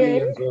 agreeing. Emily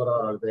and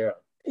Zora are there.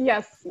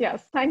 Yes,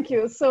 thank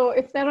you. So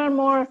if there are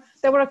more,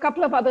 there were a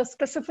couple of other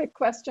specific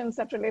questions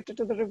that related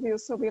to the review,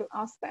 so we'll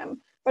ask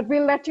them. But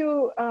we'll let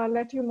you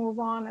move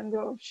on, and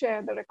we'll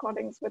share the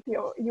recordings with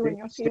you and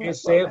your team.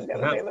 Stay safe,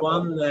 have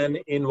fun, and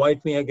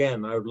invite me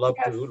again. I would love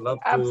to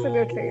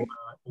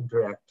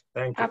interact.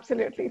 Thank you.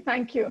 Absolutely,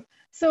 thank you.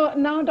 So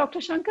now,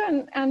 Dr.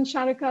 Shankar and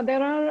Shariqua,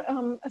 there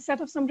are a set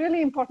of some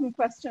really important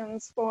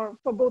questions for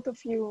both of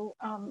you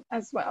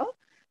as well.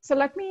 So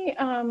let me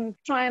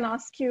try and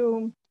ask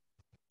you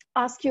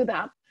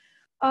that.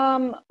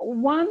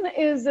 One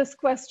is this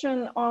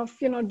question of,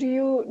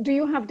 do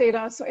you have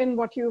data? So in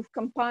what you've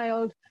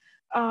compiled,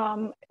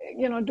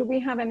 do we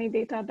have any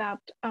data that,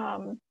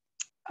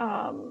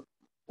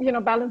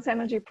 balanced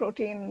energy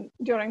protein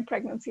during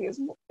pregnancy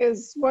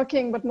is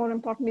working, but more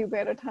importantly,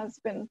 where it has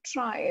been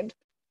tried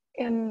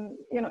in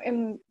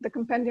the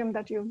compendium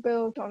that you've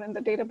built or in the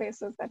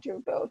databases that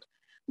you've built.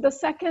 The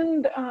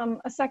second,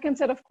 a second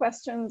set of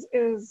questions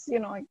is,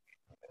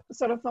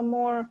 sort of a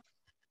more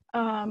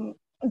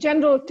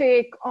general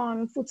take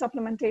on food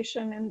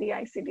supplementation in the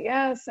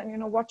ICDS,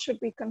 and what should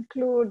we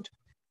conclude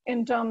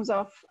in terms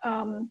of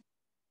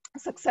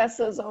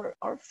successes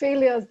or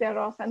failures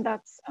thereof, and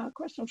that's a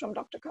question from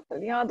Dr.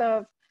 Kapil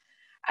Yadav.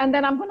 And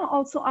then I'm going to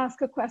also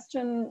ask a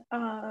question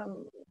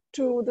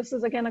this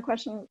is again a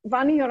question,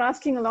 Vani, you're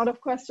asking a lot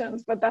of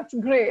questions, but that's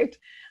great,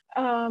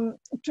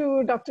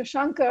 to Dr.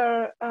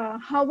 Sankar.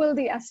 How will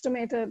the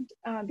estimated,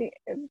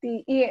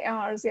 the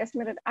EARs, the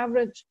estimated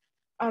average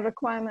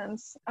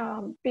requirements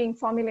being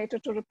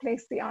formulated to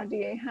replace the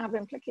RDA have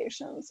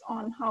implications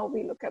on how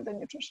we look at the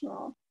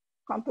nutritional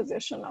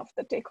composition of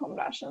the take-home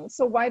rations?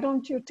 So why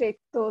don't you take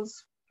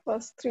those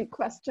first three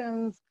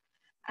questions,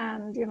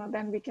 and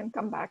then we can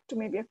come back to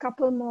maybe a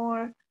couple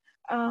more.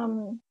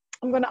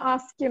 I'm going to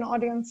ask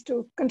audience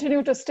to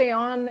continue to stay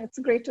on. It's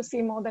great to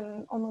see more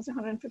than almost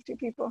 150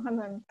 people,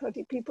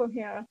 130 people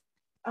here.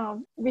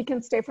 We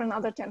can stay for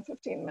another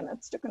 10-15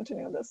 minutes to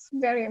continue this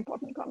very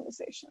important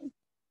conversation.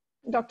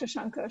 Dr.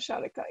 Sankar,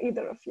 Shariqua,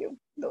 either of you,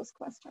 those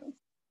questions.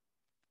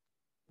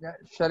 Yeah,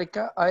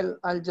 Shariqua,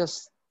 I'll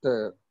just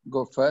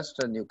go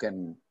first, and you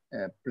can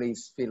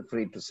please feel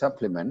free to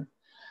supplement.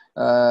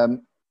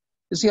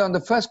 You see, on the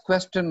first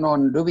question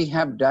on do we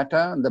have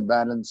data on the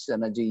balanced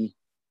energy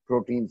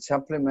protein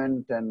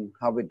supplement and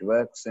how it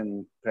works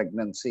in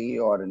pregnancy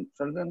or in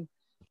children,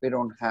 we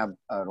don't have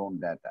our own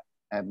data.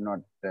 I have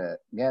not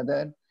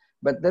gathered,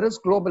 but there is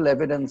global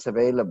evidence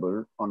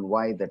available on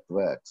why that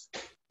works.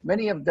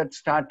 Many of that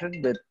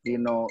started with,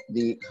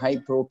 the high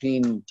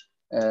protein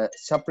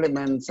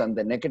supplements and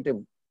the negative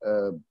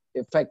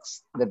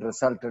effects that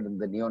resulted in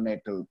the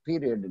neonatal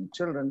period in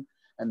children,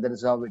 and that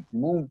is how it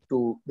moved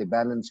to the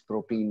balanced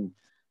protein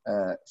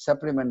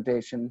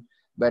supplementation.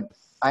 But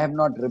I have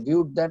not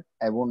reviewed that,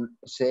 I won't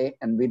say,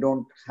 and we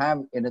don't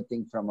have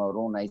anything from our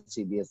own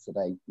ICDS that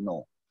I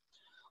know.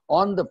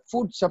 On the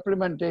food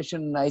supplementation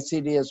in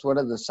ICDS, what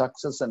are the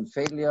success and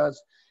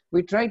failures?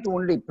 We try to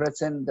only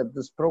present that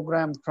this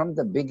program from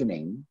the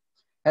beginning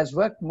has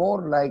worked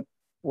more like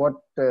what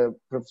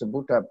Professor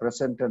Bhutta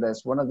presented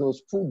as one of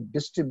those food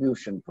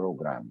distribution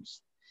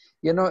programs.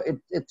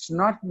 It's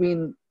not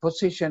been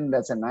positioned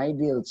as an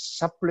ideal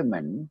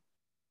supplement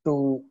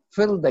to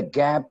fill the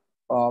gap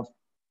of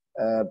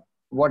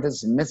what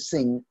is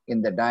missing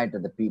in the diet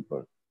of the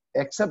people,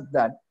 except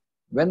that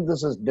when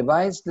this was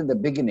devised in the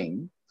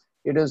beginning,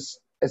 it is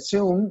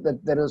assumed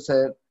that there is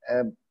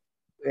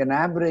an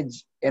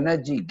average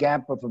energy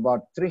gap of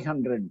about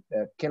 300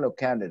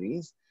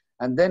 kilocalories,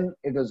 and then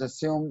it was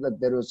assumed that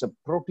there was a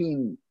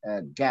protein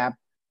gap,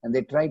 and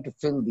they tried to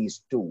fill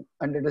these two,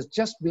 and it has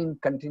just been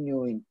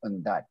continuing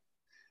on that.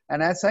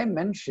 And as I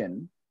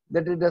mentioned,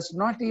 that it does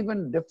not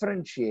even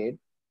differentiate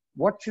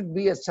what should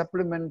be a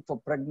supplement for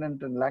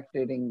pregnant and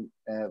lactating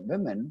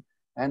women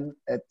and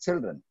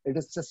children. It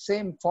is the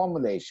same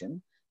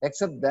formulation,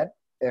 except that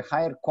a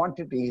higher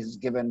quantity is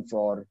given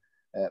for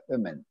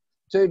women.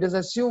 So it is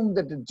assumed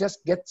that it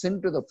just gets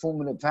into the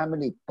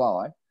family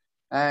part,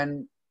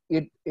 and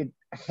it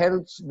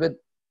helps with,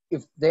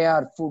 if they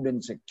are food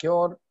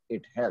insecure,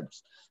 it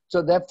helps.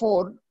 So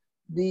therefore,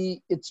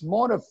 it's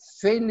more a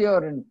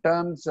failure in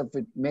terms of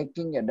it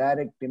making a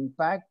direct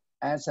impact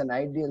as an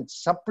ideal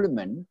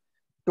supplement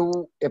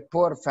to a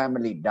poor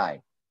family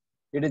diet.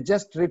 It is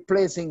just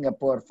replacing a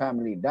poor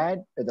family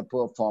diet with a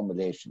poor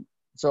formulation.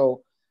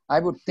 So I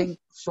would think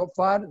so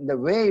far, the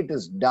way it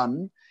is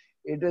done,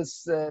 it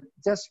is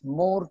just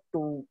more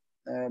to,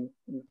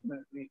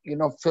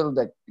 fill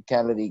the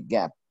calorie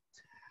gap.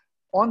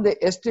 On the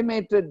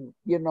estimated,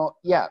 we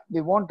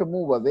want to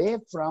move away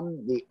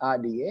from the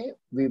RDA.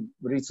 We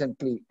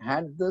recently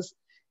had this.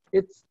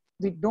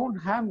 We don't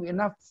have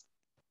enough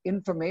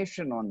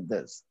information on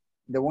this.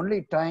 The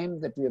only time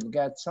that we have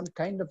got some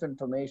kind of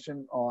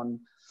information on,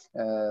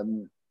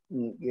 the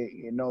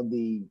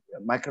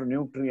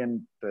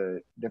micronutrient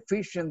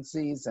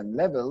deficiencies and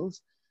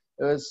levels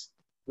is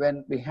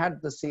when we had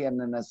the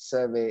CNNS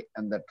survey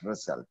and that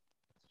result.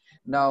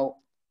 Now,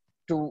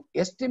 to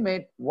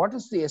estimate what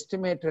is the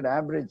estimated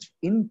average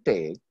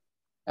intake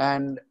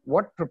and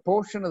what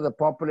proportion of the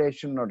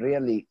population are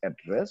really at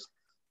risk,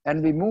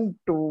 and we moved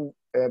to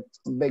a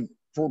big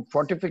food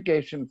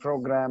fortification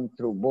program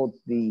through both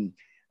the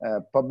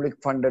public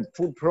funded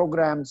food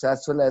programs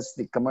as well as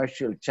the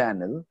commercial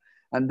channel,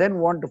 and then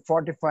want to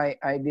fortify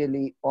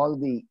ideally all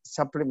the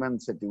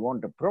supplements that we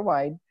want to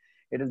provide.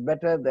 It is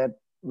better that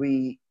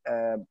we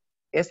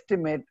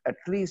estimate, at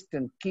least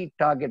in key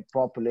target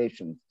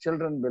populations,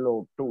 children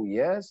below 2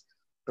 years,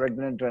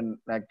 pregnant and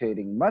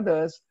lactating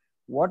mothers,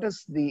 what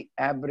is the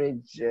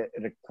average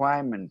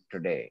requirement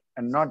today,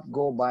 and not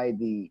go by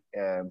the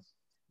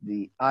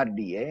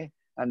RDA,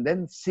 and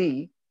then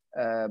see,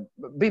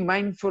 be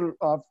mindful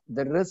of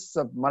the risks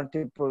of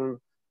multiple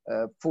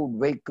food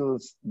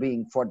vehicles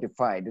being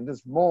fortified. It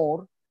is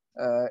more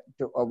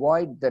to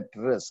avoid that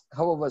risk.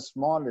 However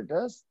small it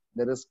is,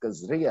 the risk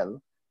is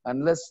real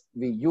unless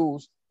we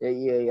use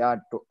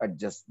AEIR to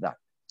adjust that.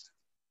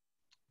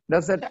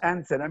 Does that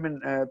answer? I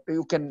mean,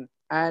 you can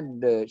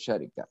add,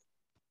 Shariqua.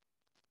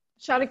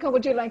 Shariqua,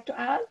 would you like to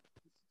add?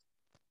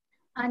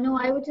 No,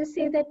 I would just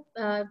say that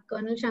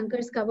Colonel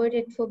Shankar's covered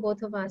it for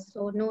both of us,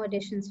 so no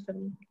additions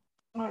from me.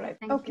 All right.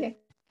 Thank Okay.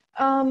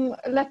 you.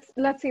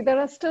 Let's see. There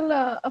are still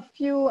a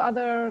few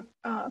other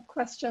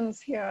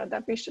questions here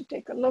that we should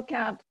take a look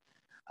at.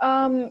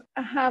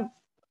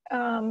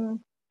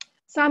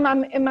 Sam,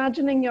 I'm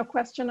imagining your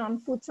question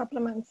on food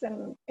supplements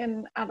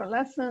in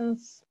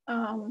adolescence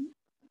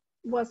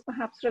was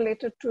perhaps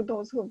related to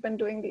those who've been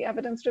doing the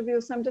evidence review.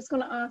 So I'm just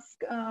going to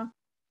ask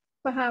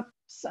perhaps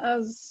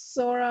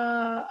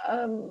Zora,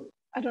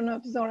 I don't know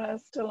if Zora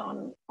is still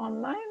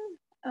online,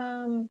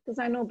 because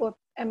I know both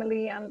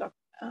Emily and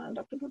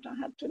Dr. Bhutta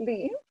had to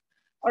leave.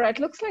 All right,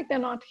 looks like they're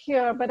not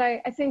here, but I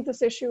think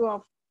this issue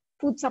of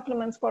food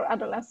supplements for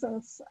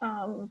adolescents,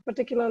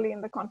 particularly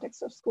in the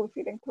context of school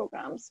feeding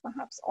programs,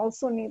 perhaps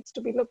also needs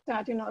to be looked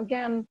at. You know,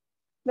 again,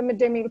 the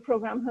midday meal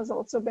program has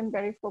also been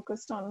very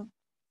focused on,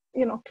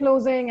 you know,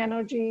 clothing,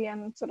 energy,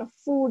 and sort of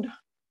food,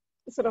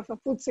 sort of a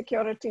food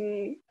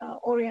security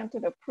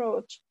oriented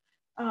approach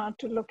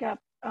to look at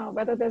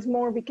whether there's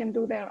more we can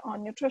do there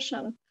on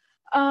nutrition.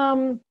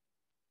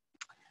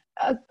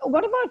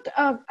 What about,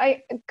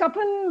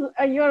 Kapan,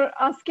 you're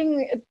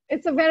asking,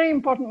 it's a very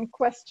important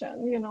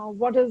question, you know,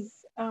 what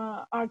is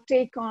our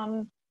take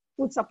on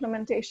food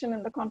supplementation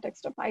in the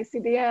context of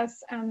ICDS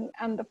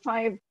and the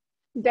 5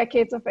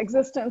 decades of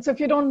existence. So if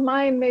you don't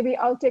mind, maybe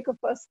I'll take a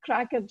first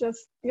crack at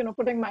just, you know,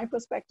 putting my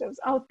perspectives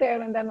out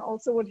there, and then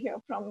also would hear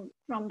from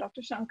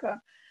Dr. Shankar.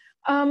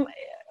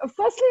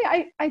 Firstly,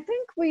 I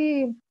think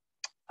we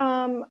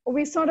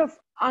sort of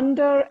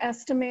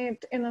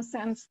underestimate, in a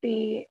sense,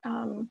 the,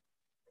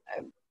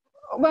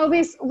 well,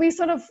 we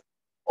sort of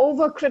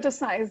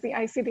over-criticize the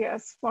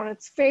ICDS for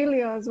its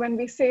failures when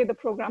we say the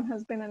program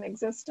has been in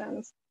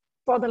existence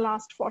for the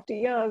last 40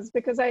 years,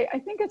 because I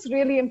think it's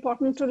really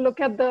important to look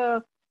at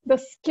the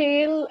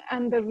scale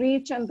and the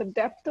reach and the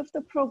depth of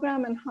the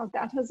program and how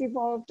that has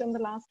evolved in the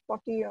last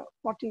 40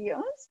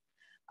 years.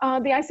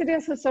 The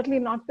ICDS has certainly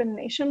not been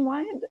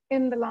nationwide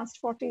in the last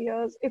 40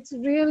 years. It's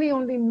really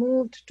only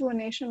moved to a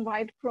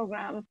nationwide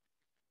program,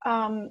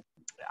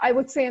 I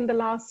would say, in the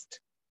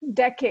last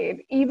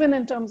decade, even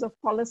in terms of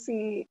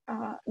policy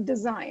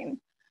design.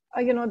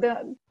 You know,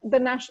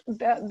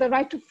 the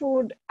Right to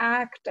Food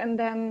Act and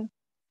then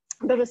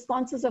the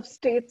responses of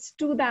states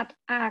to that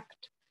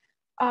act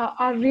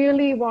are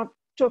really what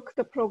took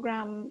the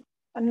program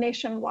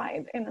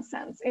nationwide, in a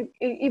sense,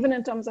 even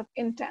in terms of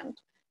intent.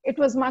 It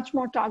was much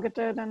more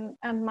targeted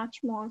and much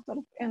more sort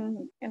of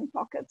in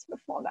pockets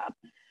before that.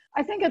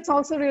 I think it's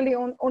also really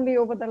only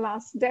over the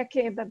last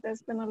decade that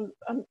there's been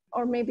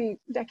or maybe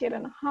decade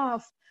and a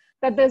half,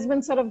 that there's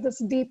been sort of this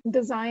deep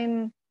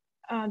design,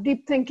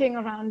 deep thinking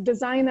around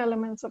design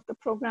elements of the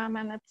program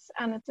and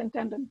its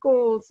intended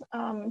goals.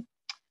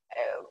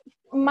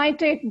 My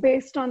take,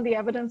 based on the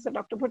evidence that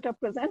Dr. Bhutta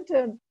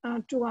presented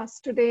to us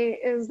today,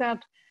 is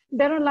that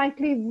there are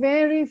likely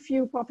very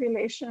few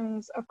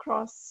populations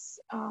across,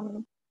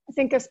 I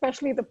think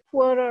especially the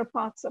poorer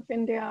parts of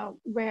India,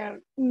 where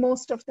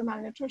most of the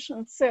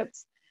malnutrition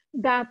sits,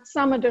 that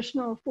some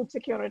additional food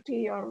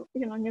security or,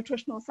 you know,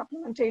 nutritional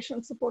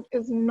supplementation support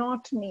is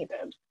not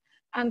needed.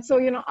 And so,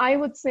 you know, I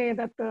would say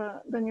that the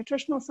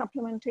nutritional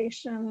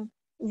supplementation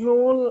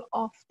role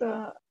of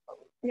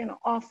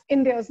of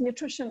India's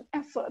nutrition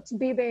efforts,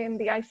 be they in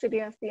the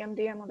ICDS, the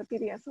MDM, or the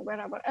PDS, or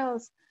wherever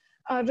else,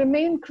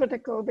 remain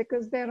critical,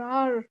 because there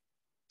are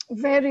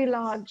very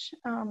large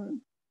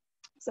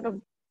sort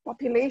of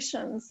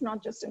populations,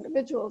 not just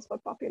individuals,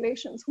 but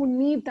populations who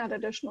need that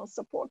additional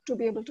support to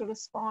be able to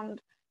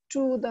respond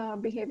to the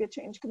behavior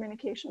change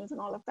communications and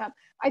all of that.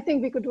 I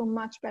think we could do a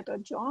much better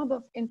job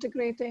of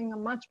integrating, a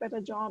much better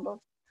job of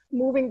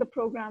moving the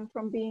program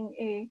from being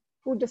a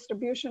food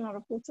distribution or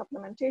a food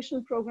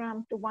supplementation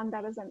program to one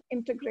that is an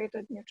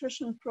integrated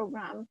nutrition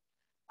program.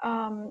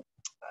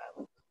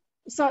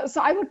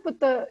 So I would put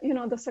the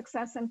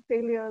success and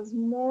failures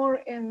more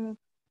in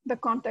the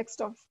context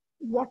of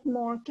what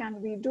more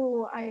can we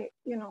do.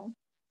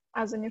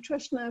 As a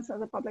nutritionist,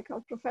 as a public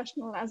health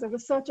professional, as a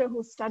researcher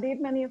who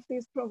studied many of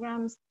these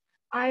programs,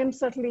 I am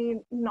certainly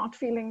not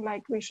feeling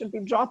like we should be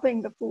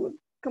dropping the food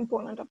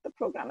component of the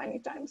program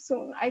anytime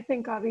soon. I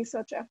think our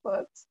research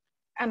efforts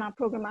and our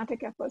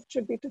programmatic efforts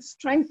should be to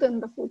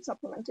strengthen the food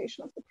supplementation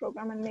of the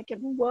program and make it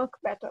work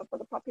better for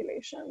the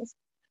populations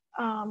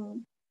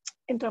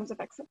in terms of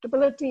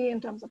acceptability, in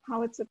terms of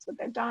how it sits with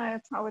their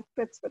diets, how it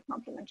fits with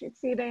complementary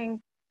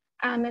feeding,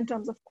 and in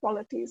terms of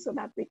quality, so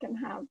that we can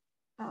have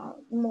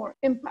more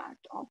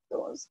impact of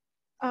those.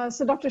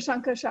 So Dr.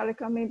 Shankar,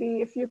 Shariqua,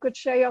 maybe if you could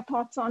share your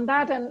thoughts on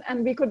that,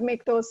 and we could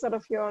make those sort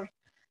of your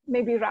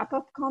maybe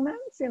wrap-up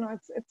comments. You know,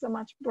 it's a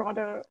much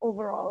broader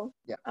overall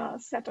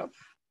set of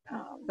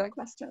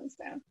questions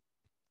there.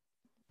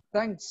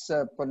 Thanks,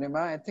 Purnima.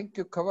 I think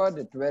you covered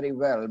it very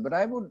well, but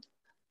I would,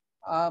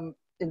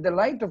 in the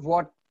light of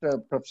what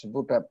Professor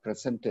Bhutta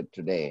presented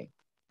today,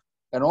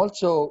 and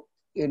also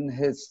in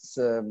his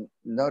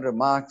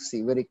remarks,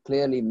 he very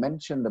clearly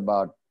mentioned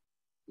about,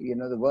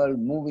 the world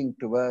moving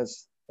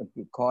towards what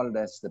we called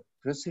as the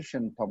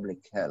precision public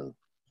health.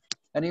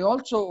 And he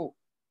also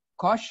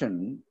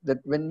cautioned that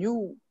when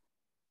you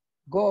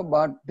go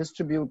about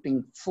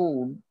distributing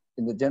food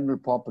in the general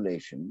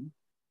population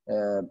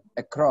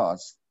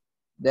across,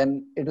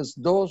 then it is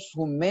those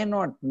who may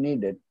not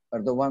need it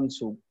are the ones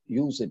who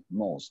use it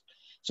most.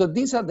 So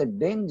these are the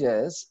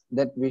dangers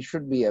that we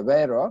should be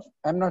aware of.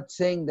 I'm not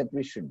saying that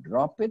we should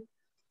drop it.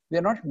 We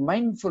are not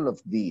mindful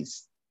of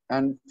these.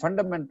 And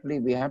fundamentally,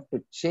 we have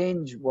to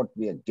change what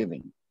we are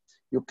giving.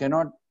 You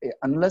cannot,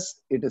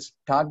 unless it is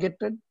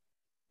targeted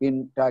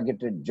in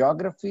targeted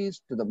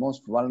geographies to the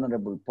most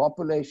vulnerable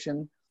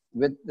population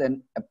with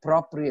an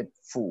appropriate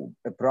food,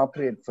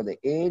 appropriate for the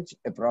age,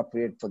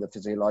 appropriate for the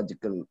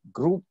physiological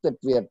group that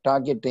we are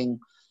targeting,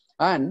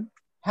 and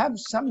have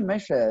some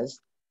measures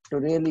to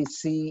really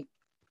see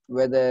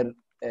whether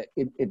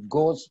it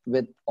goes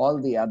with all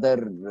the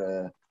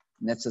other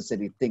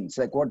necessary things,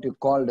 like what you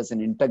called as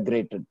an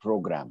integrated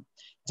program.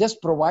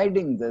 Just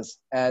providing this,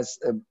 as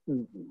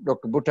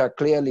Dr. Bhutta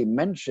clearly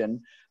mentioned,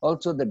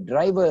 also the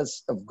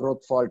drivers of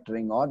growth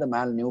faltering or the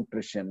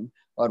malnutrition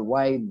are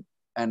wide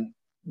and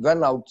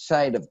well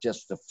outside of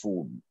just the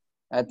food.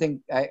 I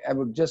think I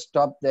would just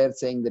stop there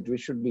saying that we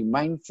should be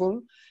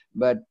mindful,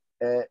 but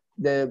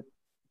the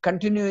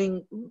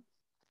continuing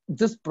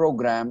this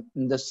program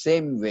in the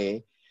same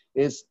way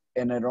is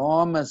an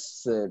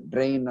enormous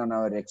drain on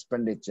our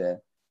expenditure,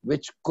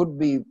 which could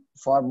be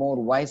far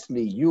more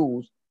wisely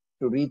used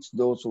to reach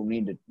those who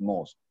need it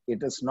most.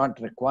 It is not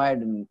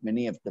required in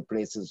many of the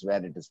places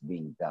where it is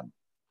being done.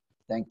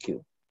 Thank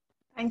you.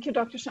 Thank you,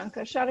 Dr.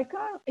 Shankar.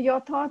 Shariqua, your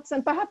thoughts,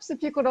 and perhaps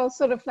if you could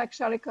also reflect,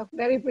 Shariqua,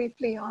 very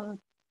briefly on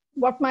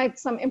what might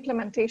some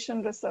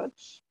implementation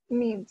research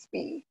needs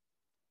be.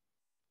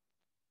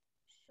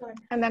 Sure.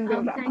 And then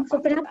we'll wrap up. So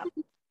perhaps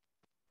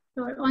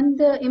on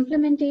the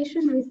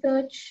implementation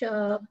research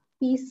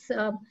piece,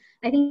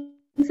 I think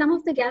some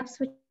of the gaps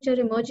which are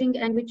emerging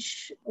and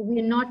which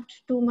we're not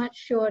too much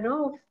sure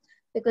of,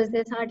 because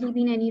there's hardly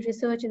been any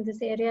research in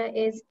this area,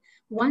 is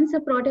once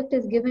a product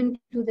is given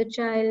to the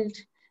child,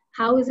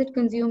 how is it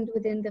consumed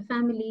within the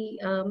family?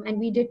 And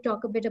we did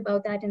talk a bit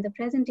about that in the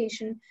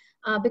presentation,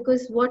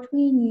 because what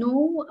we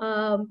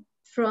know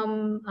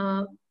from,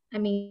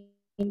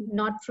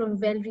 not from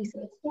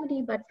well-researched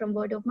study, but from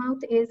word of mouth,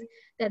 is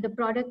that the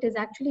product is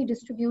actually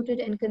distributed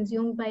and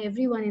consumed by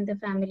everyone in the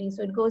family.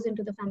 So it goes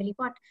into the family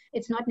pot.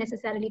 It's not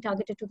necessarily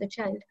targeted to the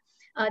child.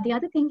 The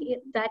other thing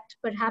that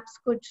perhaps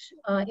could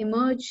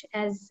emerge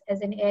as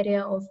an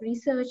area of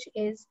research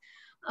is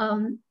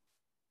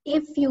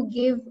if you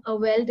give a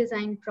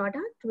well-designed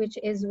product, which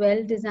is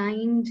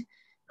well-designed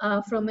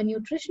from a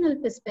nutritional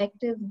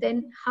perspective,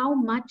 then how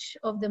much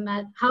of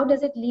how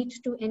does it lead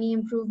to any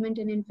improvement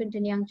in infant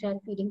and young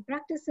child feeding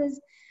practices?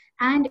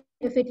 And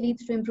if it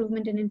leads to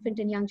improvement in infant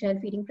and young child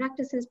feeding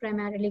practices,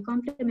 primarily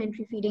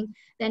complementary feeding,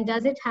 then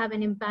does it have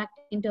an impact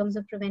in terms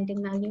of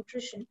preventing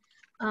malnutrition?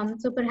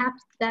 So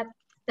perhaps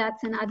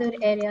that's another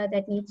area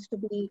that needs to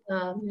be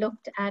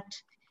looked at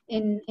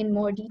in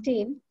more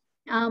detail.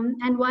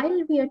 And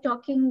while we are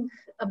talking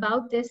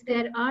about this,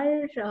 there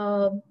are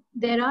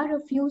a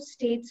few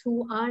states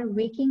who are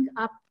waking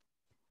up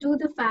to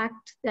the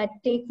fact that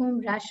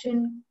take-home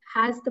ration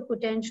has the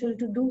potential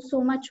to do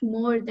so much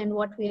more than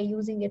what we are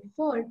using it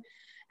for.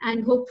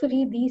 And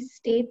hopefully these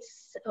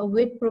states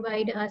would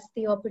provide us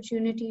the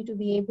opportunity to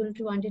be able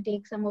to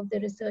undertake some of the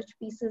research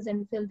pieces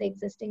and fill the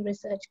existing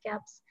research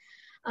gaps.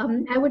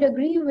 I would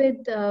agree with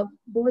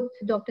both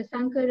Dr.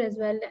 Sankar as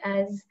well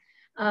as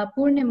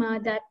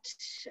Purnima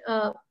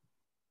that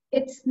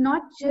it's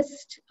not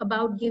just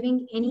about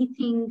giving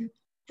anything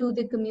to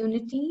the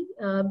community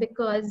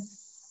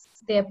because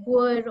they're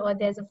poor or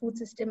there's a food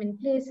system in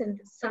place and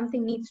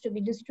something needs to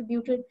be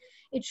distributed.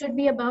 It should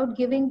be about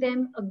giving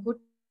them a good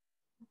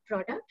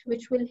product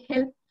which will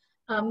help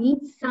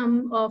meet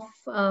some of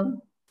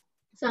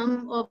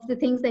the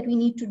things that we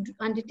need to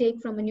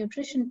undertake from a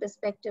nutrition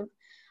perspective.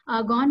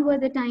 Gone were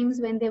the times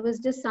when there was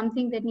just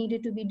something that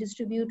needed to be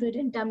distributed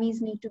and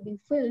tummies need to be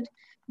filled.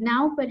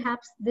 Now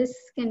perhaps this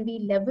can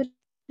be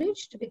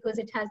leveraged because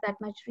it has that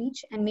much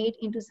reach and made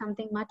into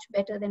something much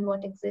better than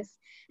what exists.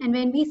 And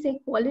when we say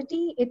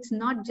quality, it's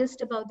not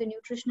just about the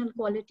nutritional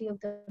quality of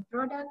the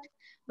product,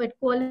 but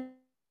quality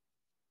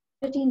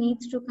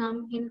needs to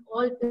come in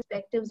all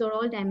perspectives or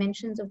all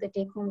dimensions of the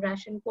take-home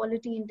ration.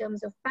 Quality in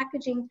terms of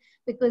packaging,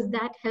 because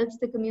that helps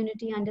the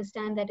community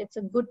understand that it's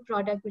a good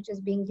product which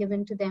is being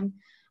given to them.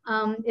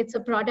 It's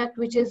a product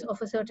which is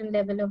of a certain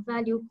level of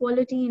value.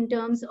 Quality in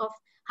terms of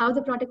how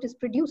the product is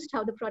produced,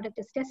 how the product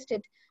is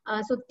tested.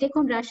 So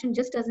take-home ration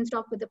just doesn't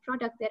stop with the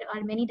product. There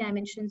are many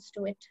dimensions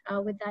to it.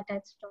 With that,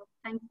 I'd stop.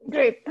 Thank you.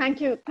 Great,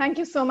 thank you. Thank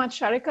you so much,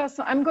 Shariqua.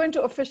 So I'm going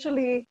to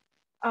officially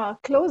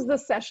close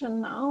this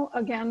session now,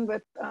 again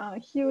with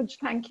huge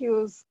thank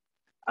yous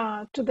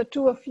to the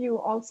two of you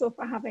also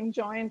for having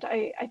joined.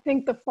 I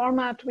think the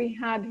format we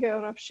had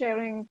here of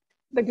sharing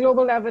the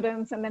global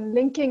evidence and then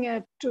linking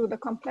it to the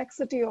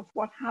complexity of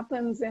what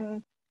happens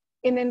in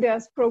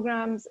India's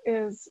programs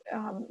is,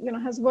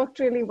 has worked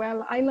really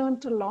well. I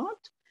learned a lot.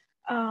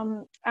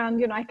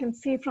 And, I can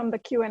see from the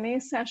Q&A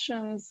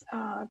sessions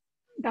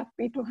that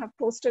people have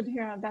posted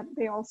here that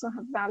they also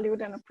have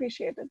valued and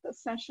appreciated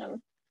this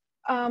session.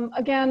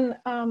 Again,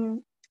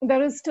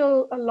 there is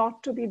still a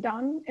lot to be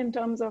done in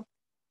terms of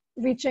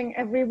reaching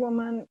every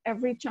woman,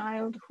 every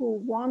child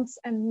who wants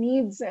and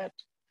needs it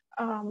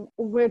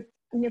with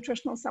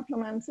nutritional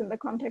supplements in the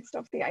context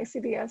of the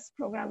ICDS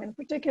program in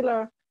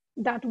particular,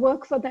 that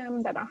work for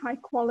them, that are high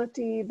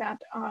quality, that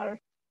are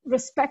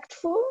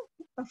respectful.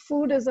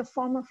 Food is a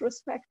form of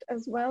respect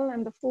as well,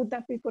 and the food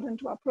that we put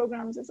into our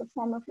programs is a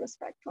form of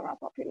respect for our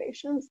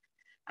populations.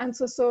 And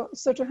so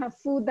to have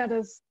food that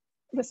is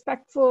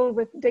respectful,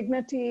 with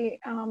dignity,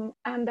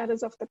 and that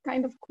is of the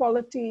kind of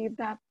quality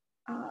that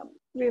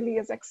really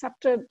is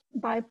accepted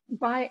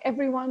by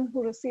everyone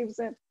who receives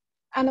it,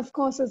 and of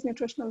course is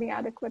nutritionally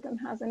adequate and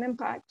has an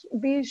impact.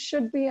 These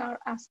should be our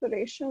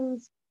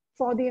aspirations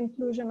for the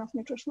inclusion of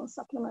nutritional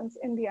supplements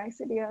in the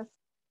ICDS.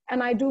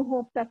 And I do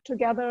hope that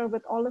together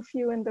with all of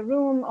you in the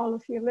room, all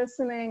of you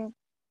listening,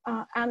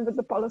 and with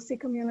the policy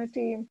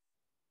community,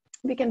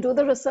 we can do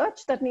the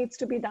research that needs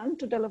to be done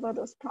to deliver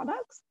those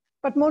products.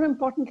 But more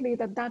importantly,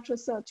 that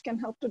research can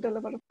help to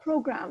deliver a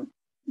program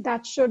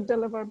that should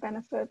deliver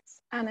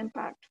benefits and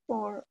impact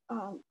for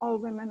all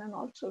women and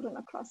all children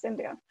across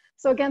India.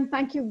 So again,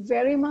 thank you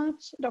very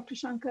much, Dr.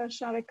 Sankar,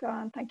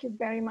 Shariqua, and thank you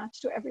very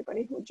much to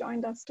everybody who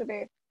joined us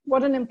today.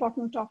 What an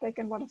important topic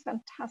and what a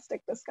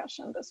fantastic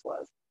discussion this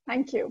was.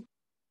 Thank you.